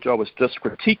hip-hop, which I was just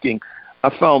critiquing, I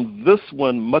found this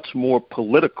one much more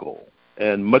political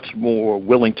and much more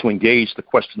willing to engage the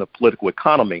question of political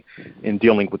economy in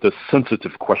dealing with this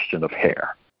sensitive question of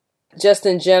hair. Just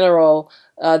in general,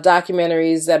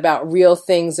 documentaries about real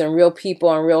things and real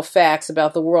people and real facts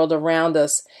about the world around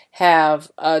us have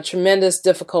tremendous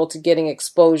difficulty getting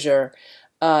exposure.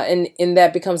 And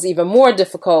that becomes even more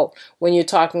difficult when you're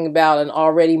talking about an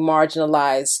already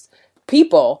marginalized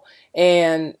people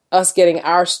and us getting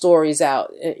our stories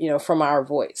out, from our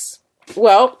voice.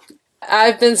 Well,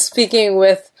 I've been speaking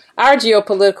with our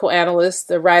geopolitical analyst,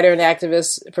 the writer and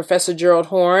activist, Professor Gerald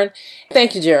Horne.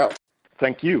 Thank you, Gerald.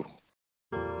 Thank you.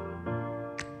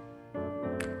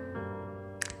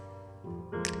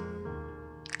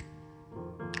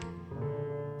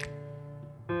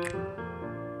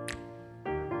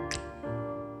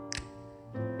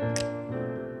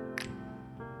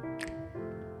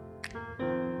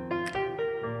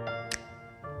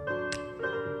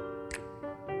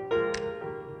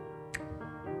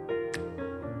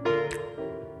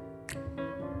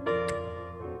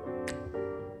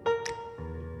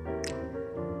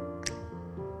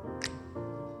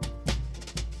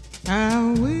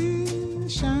 I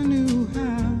wish I knew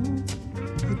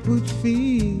how it would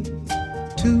feel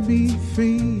to be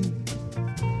free.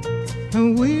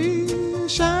 I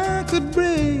wish I could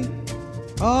break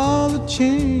all the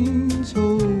chains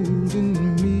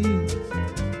holding me.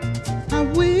 I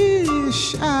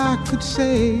wish I could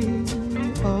say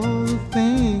all the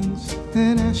things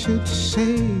that I should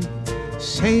say.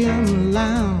 Say them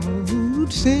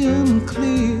loud, say them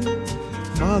clear,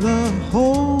 for the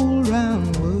whole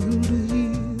round world to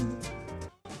hear.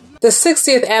 The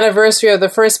 60th anniversary of the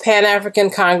first Pan-African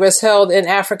Congress held in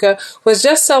Africa was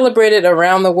just celebrated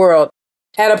around the world.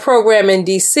 At a program in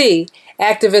D.C.,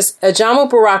 activist Ajamu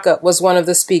Baraka was one of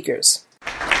the speakers.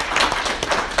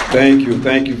 Thank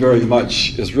you very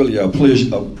much. It's really a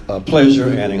pleasure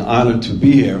and an honor to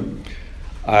be here.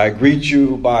 I greet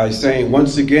you by saying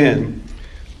once again,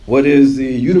 what is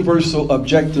the universal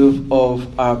objective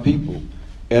of our people?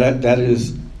 And that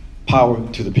is power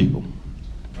to the people.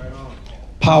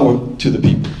 Power to the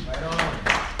people.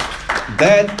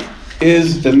 That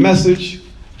is the message.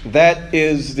 That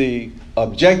is the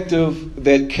objective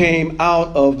that came out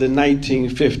of the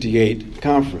 1958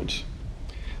 conference.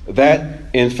 That,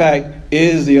 in fact,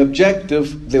 is the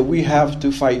objective that we have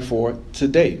to fight for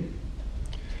today.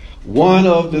 One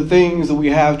of the things that we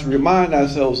have to remind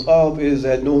ourselves of is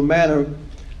that no matter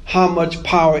how much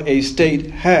power a state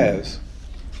has,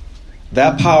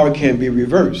 that power can be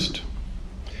reversed.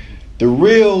 The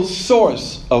real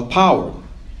source of power,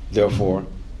 therefore,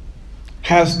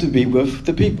 has to be with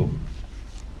the people.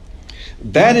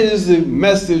 That is the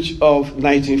message of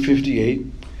 1958.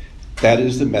 That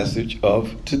is the message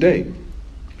of today.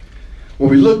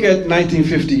 When we look at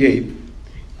 1958,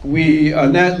 we are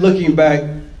not looking back,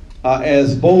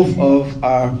 as both of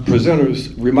our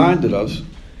presenters reminded us,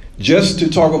 just to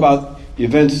talk about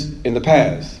events in the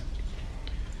past.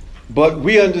 But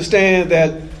we understand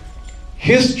that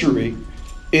history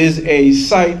is a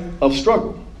site of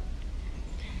struggle.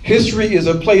 History is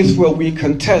a place where we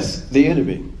contest the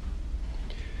enemy.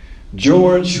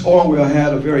 George Orwell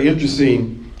had a very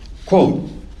interesting quote.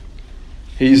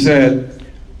 He said,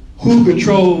 "Who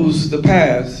controls the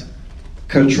past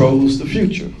controls the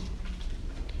future.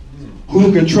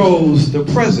 Who controls the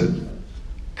present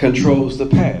controls the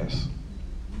past."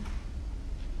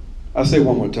 I'll say it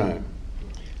one more time.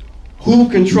 Who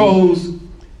controls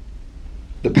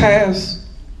the past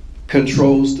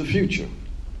controls the future.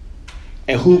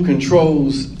 And who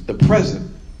controls the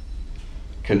present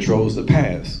controls the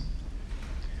past.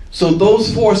 So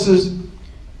those forces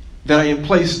that are in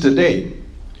place today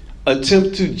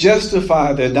attempt to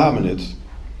justify their dominance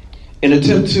and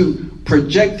attempt to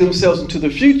project themselves into the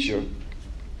future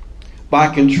by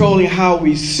controlling how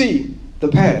we see the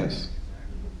past.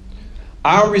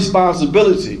 Our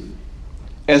responsibility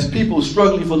as people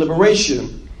struggling for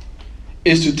liberation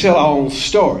is to tell our own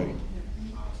story,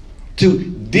 to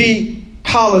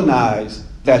decolonize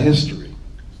that history,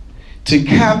 to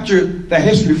capture that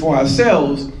history for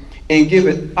ourselves and give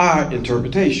it our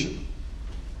interpretation.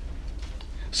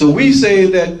 So we say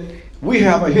that we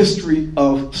have a history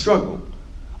of struggle,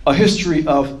 a history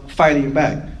of fighting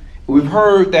back. We've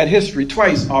heard that history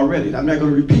twice already. I'm not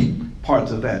going to repeat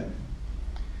parts of that.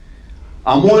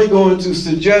 I'm only going to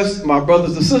suggest, my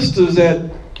brothers and sisters,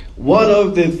 that one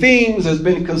of the themes that's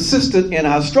been consistent in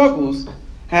our struggles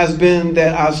has been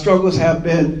that our struggles have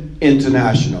been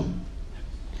international.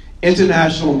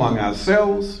 International among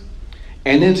ourselves,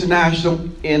 and international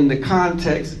in the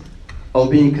context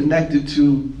of being connected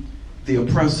to the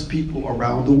oppressed people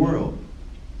around the world.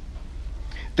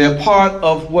 They're part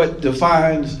of what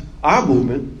defines our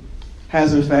movement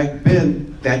has in fact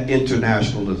been that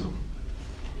internationalism.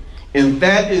 And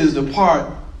that is the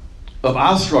part of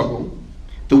our struggle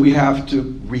that we have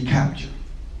to recapture.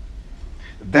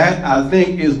 That, I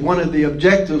think, is one of the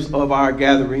objectives of our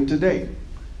gathering today,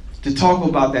 to talk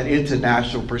about that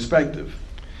international perspective,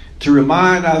 to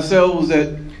remind ourselves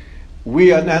that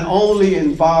we are not only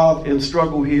involved in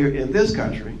struggle here in this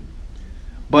country,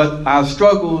 but our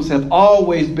struggles have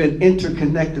always been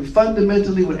interconnected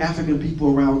fundamentally with African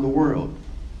people around the world,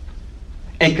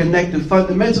 and connected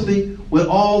fundamentally with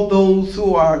all those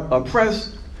who are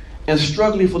oppressed and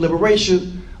struggling for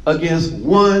liberation against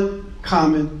one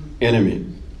common enemy.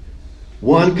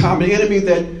 One common enemy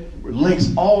that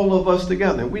links all of us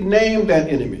together. And we name that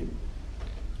enemy.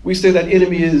 We say that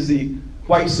enemy is the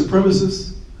white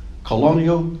supremacist,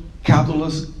 colonial,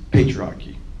 capitalist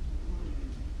patriarchy.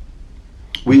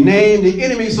 We name the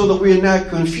enemy so that we are not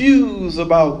confused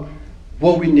about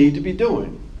what we need to be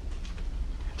doing.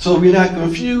 So we're not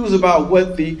confused about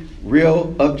what the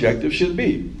real objective should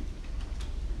be.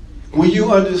 When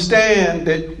you understand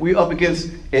that we're up against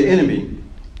an enemy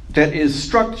that is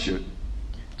structured,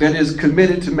 that is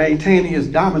committed to maintaining its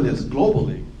dominance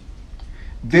globally,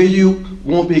 then you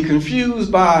won't be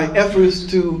confused by efforts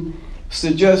to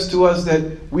suggest to us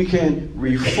that we can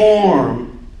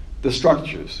reform the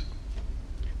structures,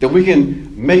 that we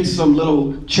can make some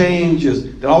little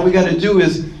changes, that all we got to do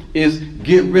is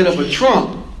get rid of a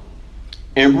Trump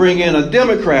and bring in a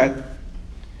Democrat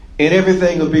and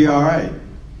everything will be all right.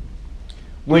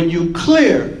 When you're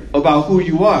clear about who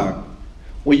you are,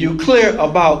 when you're clear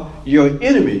about your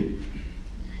enemy,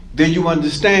 then you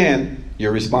understand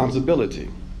your responsibility.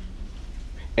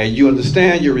 And you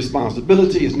understand your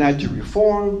responsibility is not to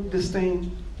reform this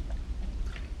thing,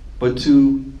 but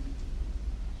to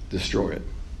destroy it,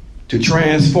 to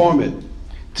transform it,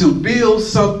 to build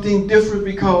something different,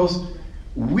 because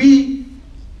we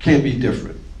can be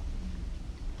different.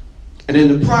 And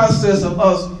in the process of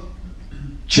us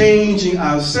changing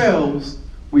ourselves,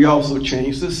 we also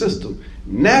change the system.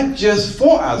 Not just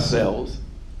for ourselves,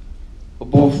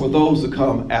 but for those that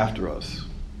come after us.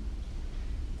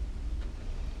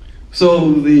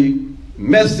 So the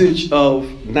message of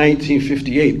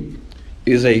 1958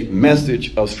 is a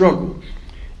message of struggle.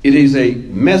 It is a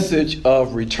message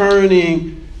of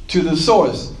returning to the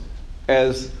source,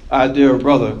 as our dear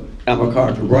brother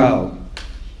Amilcar Cabral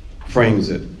frames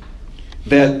it.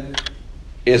 That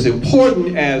as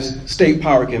important as state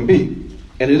power can be,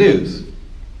 and it is,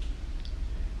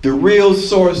 the real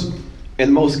source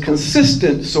and most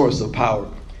consistent source of power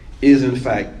is in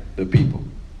fact the people.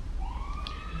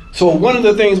 So one of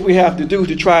the things we have to do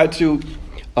to try to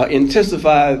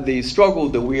intensify the struggle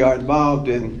that we are involved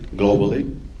in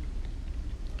globally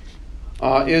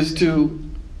is to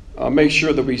make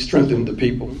sure that we strengthen the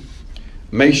people,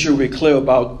 make sure we're clear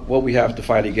about what we have to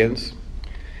fight against,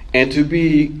 and to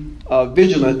be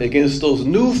vigilant against those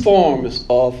new forms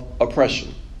of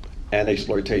oppression and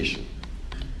exploitation.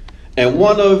 And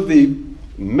one of the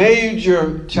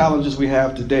major challenges we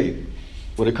have today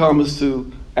when it comes to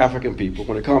African people,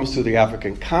 when it comes to the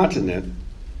African continent,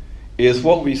 is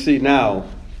what we see now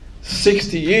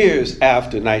 60 years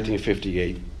after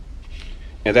 1958,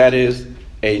 and that is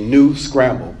a new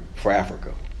scramble for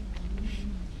Africa.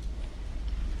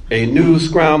 A new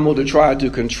scramble to try to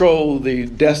control the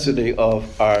destiny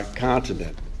of our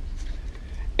continent.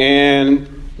 And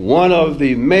one of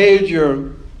the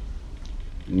major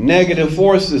negative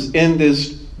forces in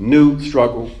this new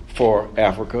struggle for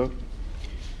Africa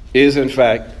is, in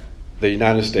fact, the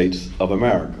United States of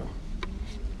America.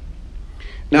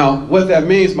 Now, what that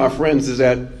means, my friends, is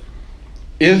that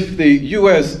if the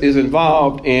U.S. is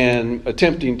involved in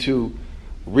attempting to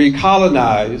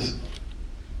recolonize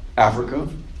Africa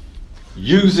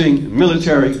using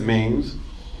military means,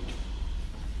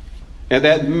 and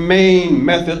that main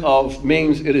method of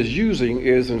means it is using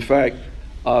is, in fact,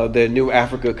 the New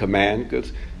Africa Command.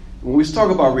 Because when we talk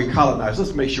about recolonize,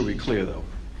 let's make sure we're clear, though.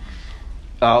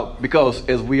 Because,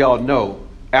 as we all know,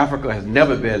 Africa has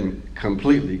never been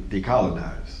completely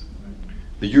decolonized.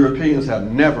 The Europeans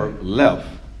have never left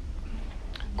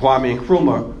Kwame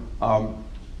Nkrumah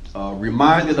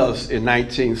reminded us in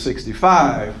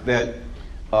 1965 that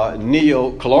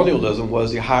neo-colonialism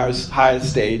was the highest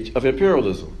stage of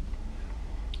imperialism.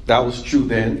 That was true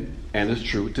then, and it's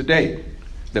true today.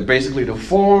 That basically the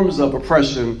forms of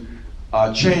oppression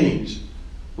change,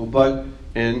 but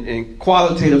in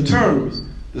qualitative terms,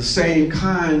 the same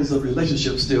kinds of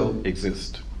relationships still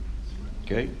exist.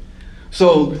 Okay?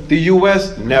 So the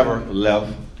U.S. never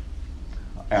left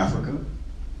Africa.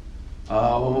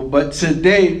 But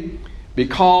today,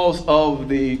 because of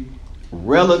the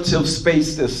relative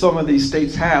space that some of these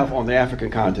states have on the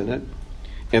African continent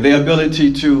and their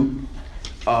ability to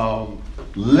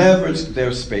leverage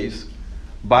their space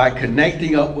by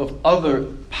connecting up with other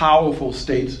powerful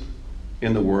states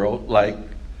in the world, like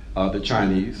the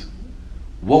Chinese,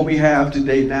 what we have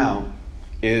today now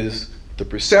is the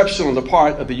perception on the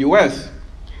part of the U.S.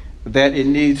 that it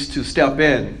needs to step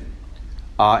in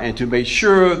and to make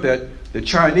sure that the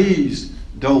Chinese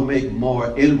don't make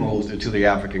more inroads into the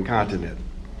African continent.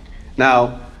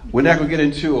 Now, we're not going to get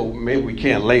into, or maybe we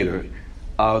can later,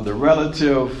 the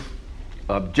relative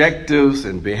objectives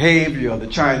and behavior of the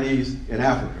Chinese in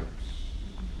Africa.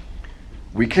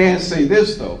 We can say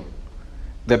this, though,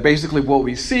 that basically what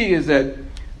we see is that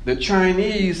the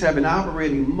Chinese have been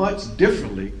operating much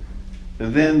differently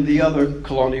than the other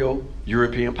colonial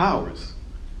European powers.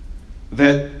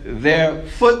 That their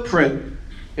footprint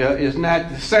is not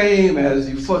the same as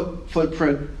the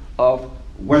footprint of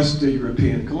Western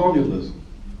European colonialism.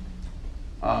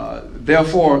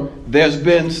 Therefore, there's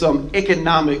been some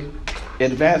economic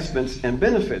advancements and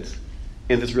benefits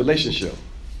in this relationship.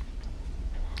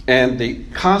 And the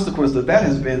consequence of that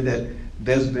has been that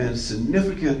there's been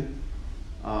significant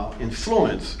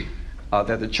influence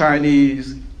that the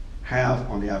Chinese have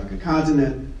on the African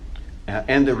continent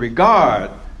and the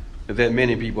regard that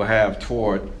many people have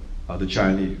toward the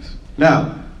Chinese.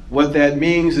 Now, what that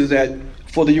means is that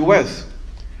for the U.S.,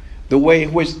 the way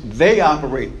in which they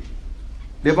operate,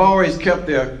 they've always kept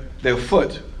their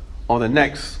foot on the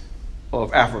necks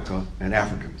of Africa and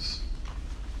Africans.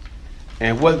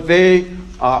 And what they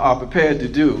are prepared to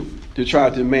do to try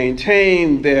to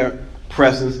maintain their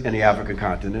presence in the African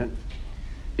continent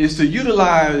is to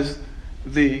utilize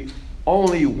the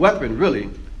only weapon really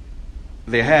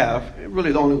they have,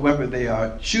 really the only weapon they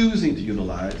are choosing to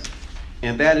utilize,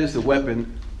 and that is the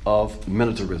weapon of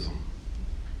militarism,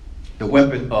 the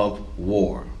weapon of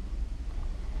war.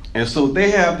 And so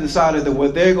they have decided that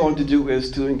what they're going to do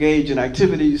is to engage in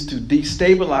activities to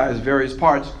destabilize various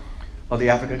parts of the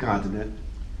African continent,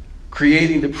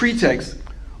 creating the pretext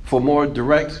for more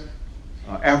direct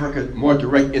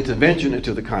intervention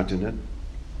into the continent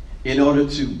in order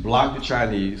to block the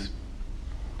Chinese,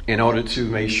 in order to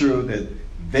make sure that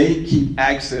they keep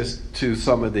access to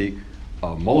some of the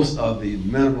most of the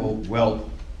mineral wealth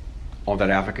on that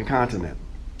African continent.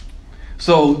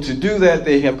 So to do that,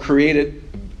 they have created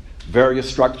various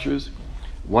structures.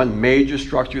 One major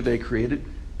structure they created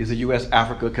is the U.S.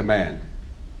 Africa Command,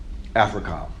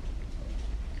 AFRICOM.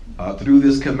 Through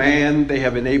this command, they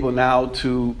have been able now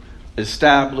to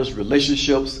establish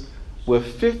relationships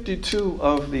with 52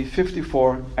 of the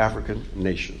 54 African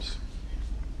nations.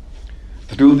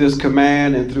 Through this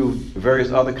command and through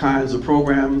various other kinds of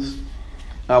programs,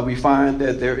 we find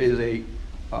that there is a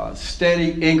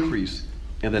steady increase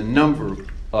in the number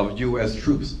of U.S.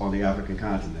 troops on the African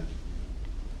continent.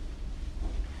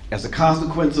 As a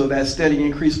consequence of that steady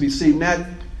increase, we see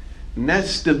not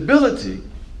stability,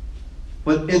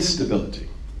 but instability.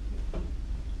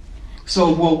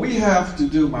 So what we have to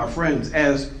do, my friends,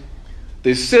 as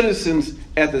the citizens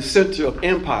at the center of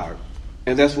empire,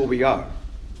 and that's what we are,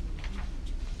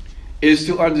 is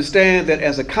to understand that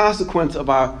as a consequence of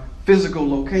our physical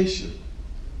location,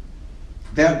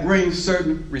 that brings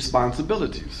certain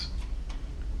responsibilities.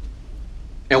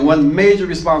 And one major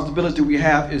responsibility we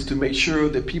have is to make sure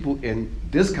that people in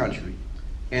this country,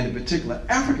 and in particular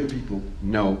African people,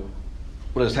 know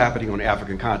what is happening on the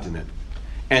African continent,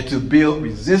 and to build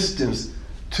resistance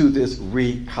to this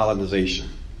recolonization.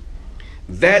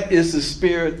 That is the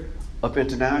spirit of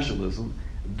internationalism.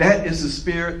 That is the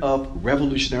spirit of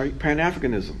revolutionary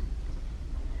Pan-Africanism.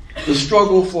 The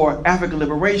struggle for African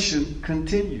liberation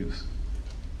continues.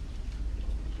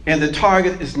 And the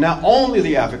target is not only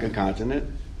the African continent,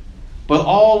 but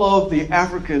all of the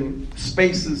African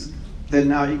spaces that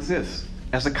now exist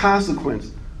as a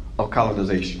consequence of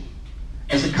colonization,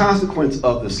 as a consequence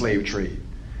of the slave trade.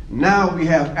 Now we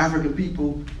have African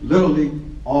people literally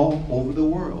all over the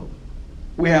world.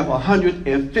 We have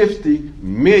 150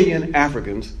 million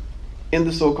Africans in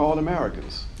the so-called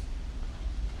Americas.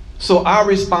 So our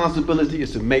responsibility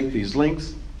is to make these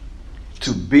links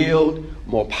to build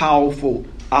more powerful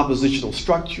oppositional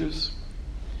structures,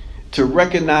 to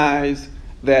recognize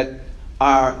that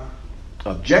our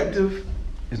objective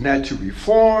is not to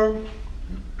reform,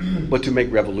 but to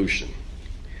make revolution.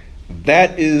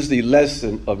 That is the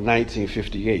lesson of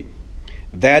 1958.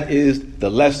 That is the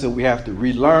lesson we have to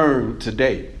relearn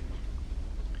today.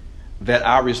 That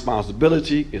our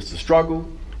responsibility is to struggle,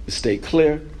 to stay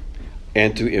clear,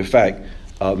 and to, in fact,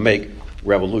 make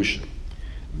revolution.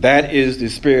 That is the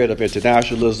spirit of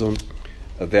internationalism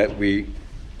that we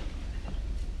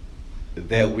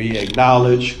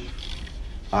acknowledge.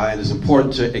 And it's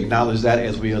important to acknowledge that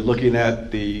as we are looking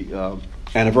at the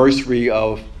anniversary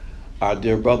of our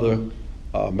dear brother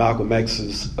Malcolm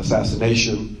X's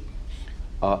assassination.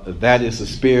 That is the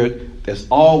spirit that's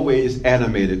always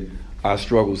animated our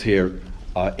struggles here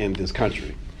in this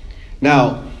country.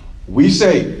 Now, we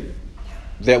say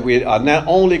that we are not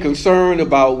only concerned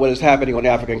about what is happening on the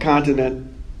African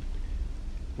continent,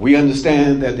 we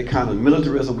understand that the kind of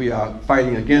militarism we are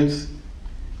fighting against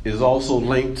is also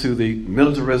linked to the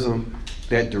militarism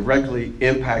that directly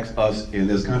impacts us in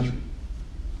this country.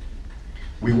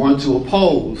 We want to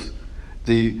oppose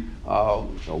the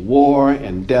war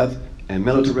and death and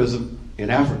militarism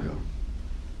in Africa.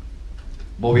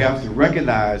 But we have to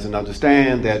recognize and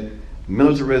understand that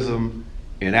militarism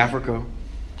in Africa,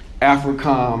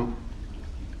 AFRICOM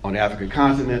on the African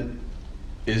continent,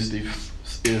 is the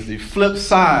flip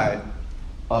side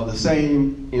of the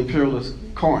same imperialist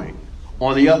coin.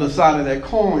 On the other side of that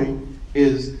coin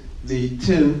is the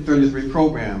 1033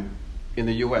 program in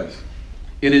the U.S.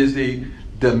 It is the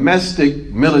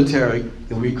domestic military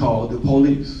that we call the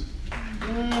police.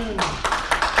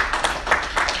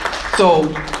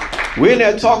 So we're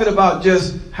not talking about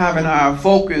just having our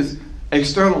focus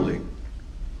externally.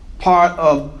 Part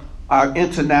of our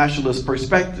internationalist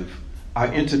perspective,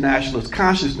 our internationalist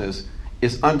consciousness,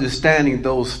 is understanding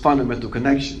those fundamental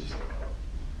connections.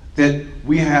 That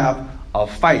we have a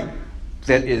fight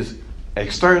that is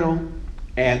external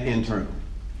and internal.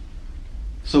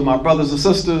 So my brothers and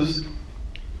sisters,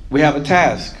 we have a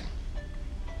task,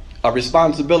 a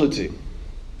responsibility.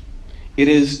 It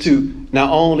is to not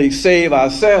only save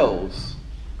ourselves,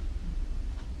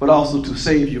 but also to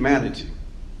save humanity.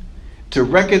 To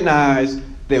recognize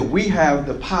that we have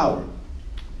the power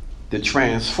to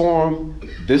transform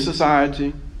this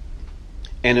society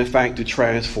and, in fact, to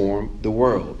transform the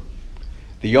world.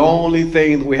 The only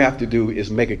thing that we have to do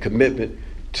is make a commitment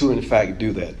to, in fact,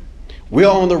 do that. We're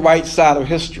on the right side of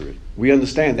history. We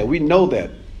understand that. We know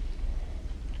that.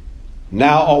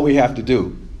 Now all we have to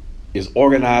do is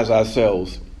organize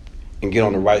ourselves and get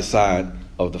on the right side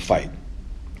of the fight.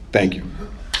 Thank you.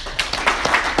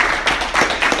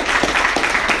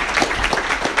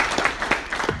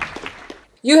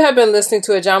 You have been listening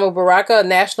to Ajamu Baraka,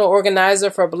 National Organizer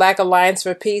for Black Alliance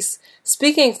for Peace,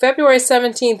 speaking February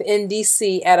 17th in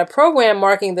D.C. at a program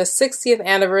marking the 60th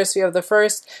anniversary of the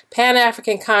first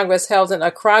Pan-African Congress held in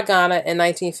Accra, Ghana in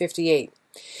 1958.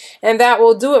 And that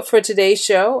will do it for today's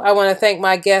show. I want to thank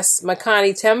my guests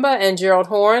Makani Temba and Gerald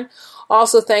Horn.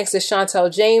 Also thanks to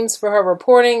Chantel James for her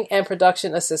reporting and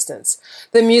production assistance.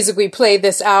 The music we played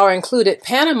this hour included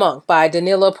Panamunk by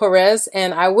Danilo Perez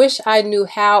and I Wish I Knew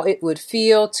How It Would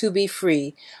Feel to Be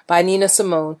Free by Nina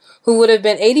Simone, who would have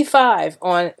been 85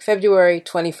 on February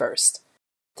 21st.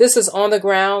 This is On the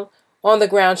Ground,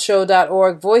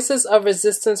 onthegroundshow.org, Voices of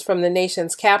Resistance from the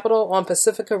Nation's Capital on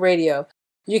Pacifica Radio.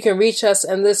 You can reach us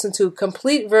and listen to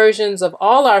complete versions of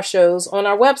all our shows on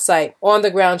our website,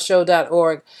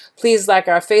 onthegroundshow.org. Please like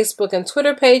our Facebook and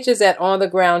Twitter pages at On the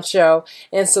Ground Show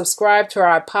and subscribe to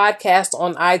our podcast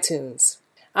on iTunes.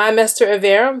 I'm Esther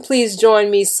Averum. Please join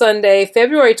me Sunday,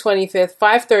 February 25th,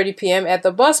 5:30 p.m. at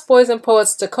the Busboys and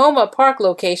Poets Tacoma Park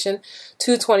location,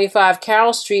 225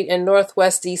 Carroll Street in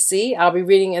Northwest D.C. I'll be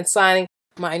reading and signing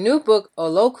my new book,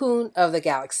 Olokun of the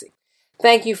Galaxy.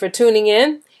 Thank you for tuning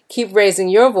in. Keep raising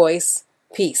your voice.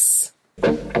 Peace.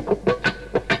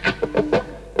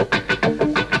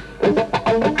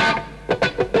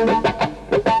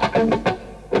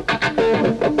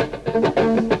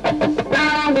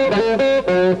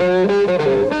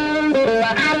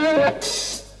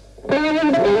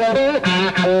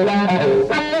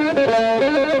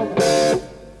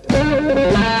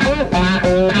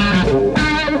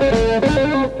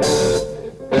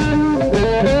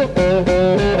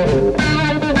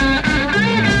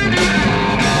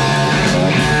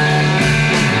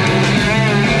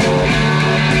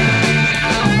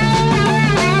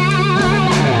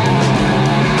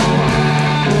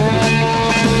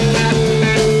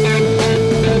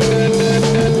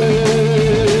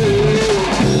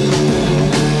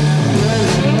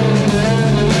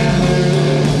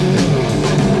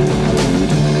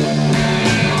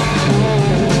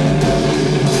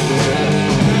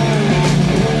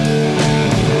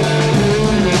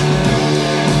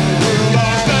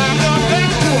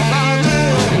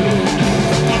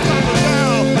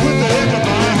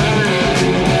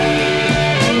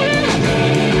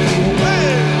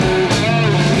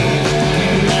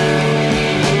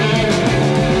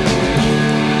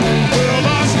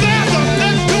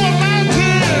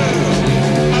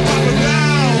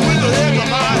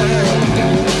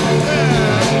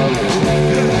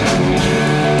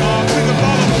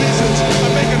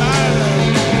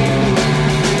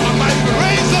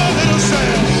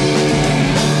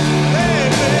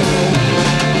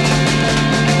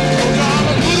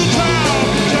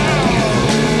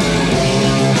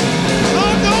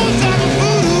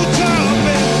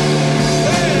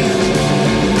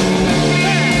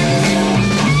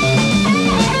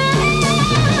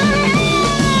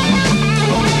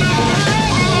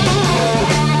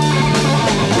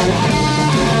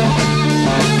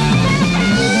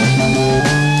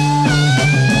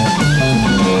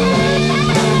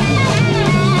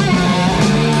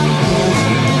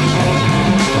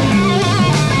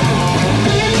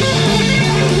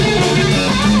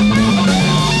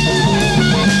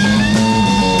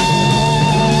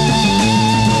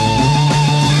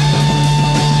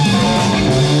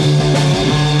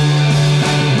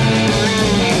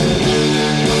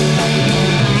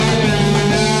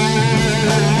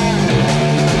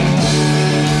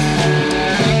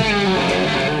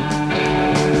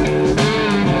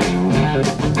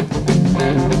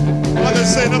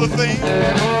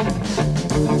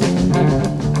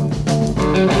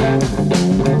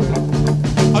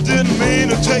 I didn't mean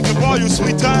to take up all your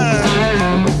sweet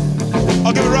time.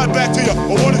 I'll give it right back to you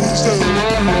one of these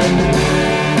days.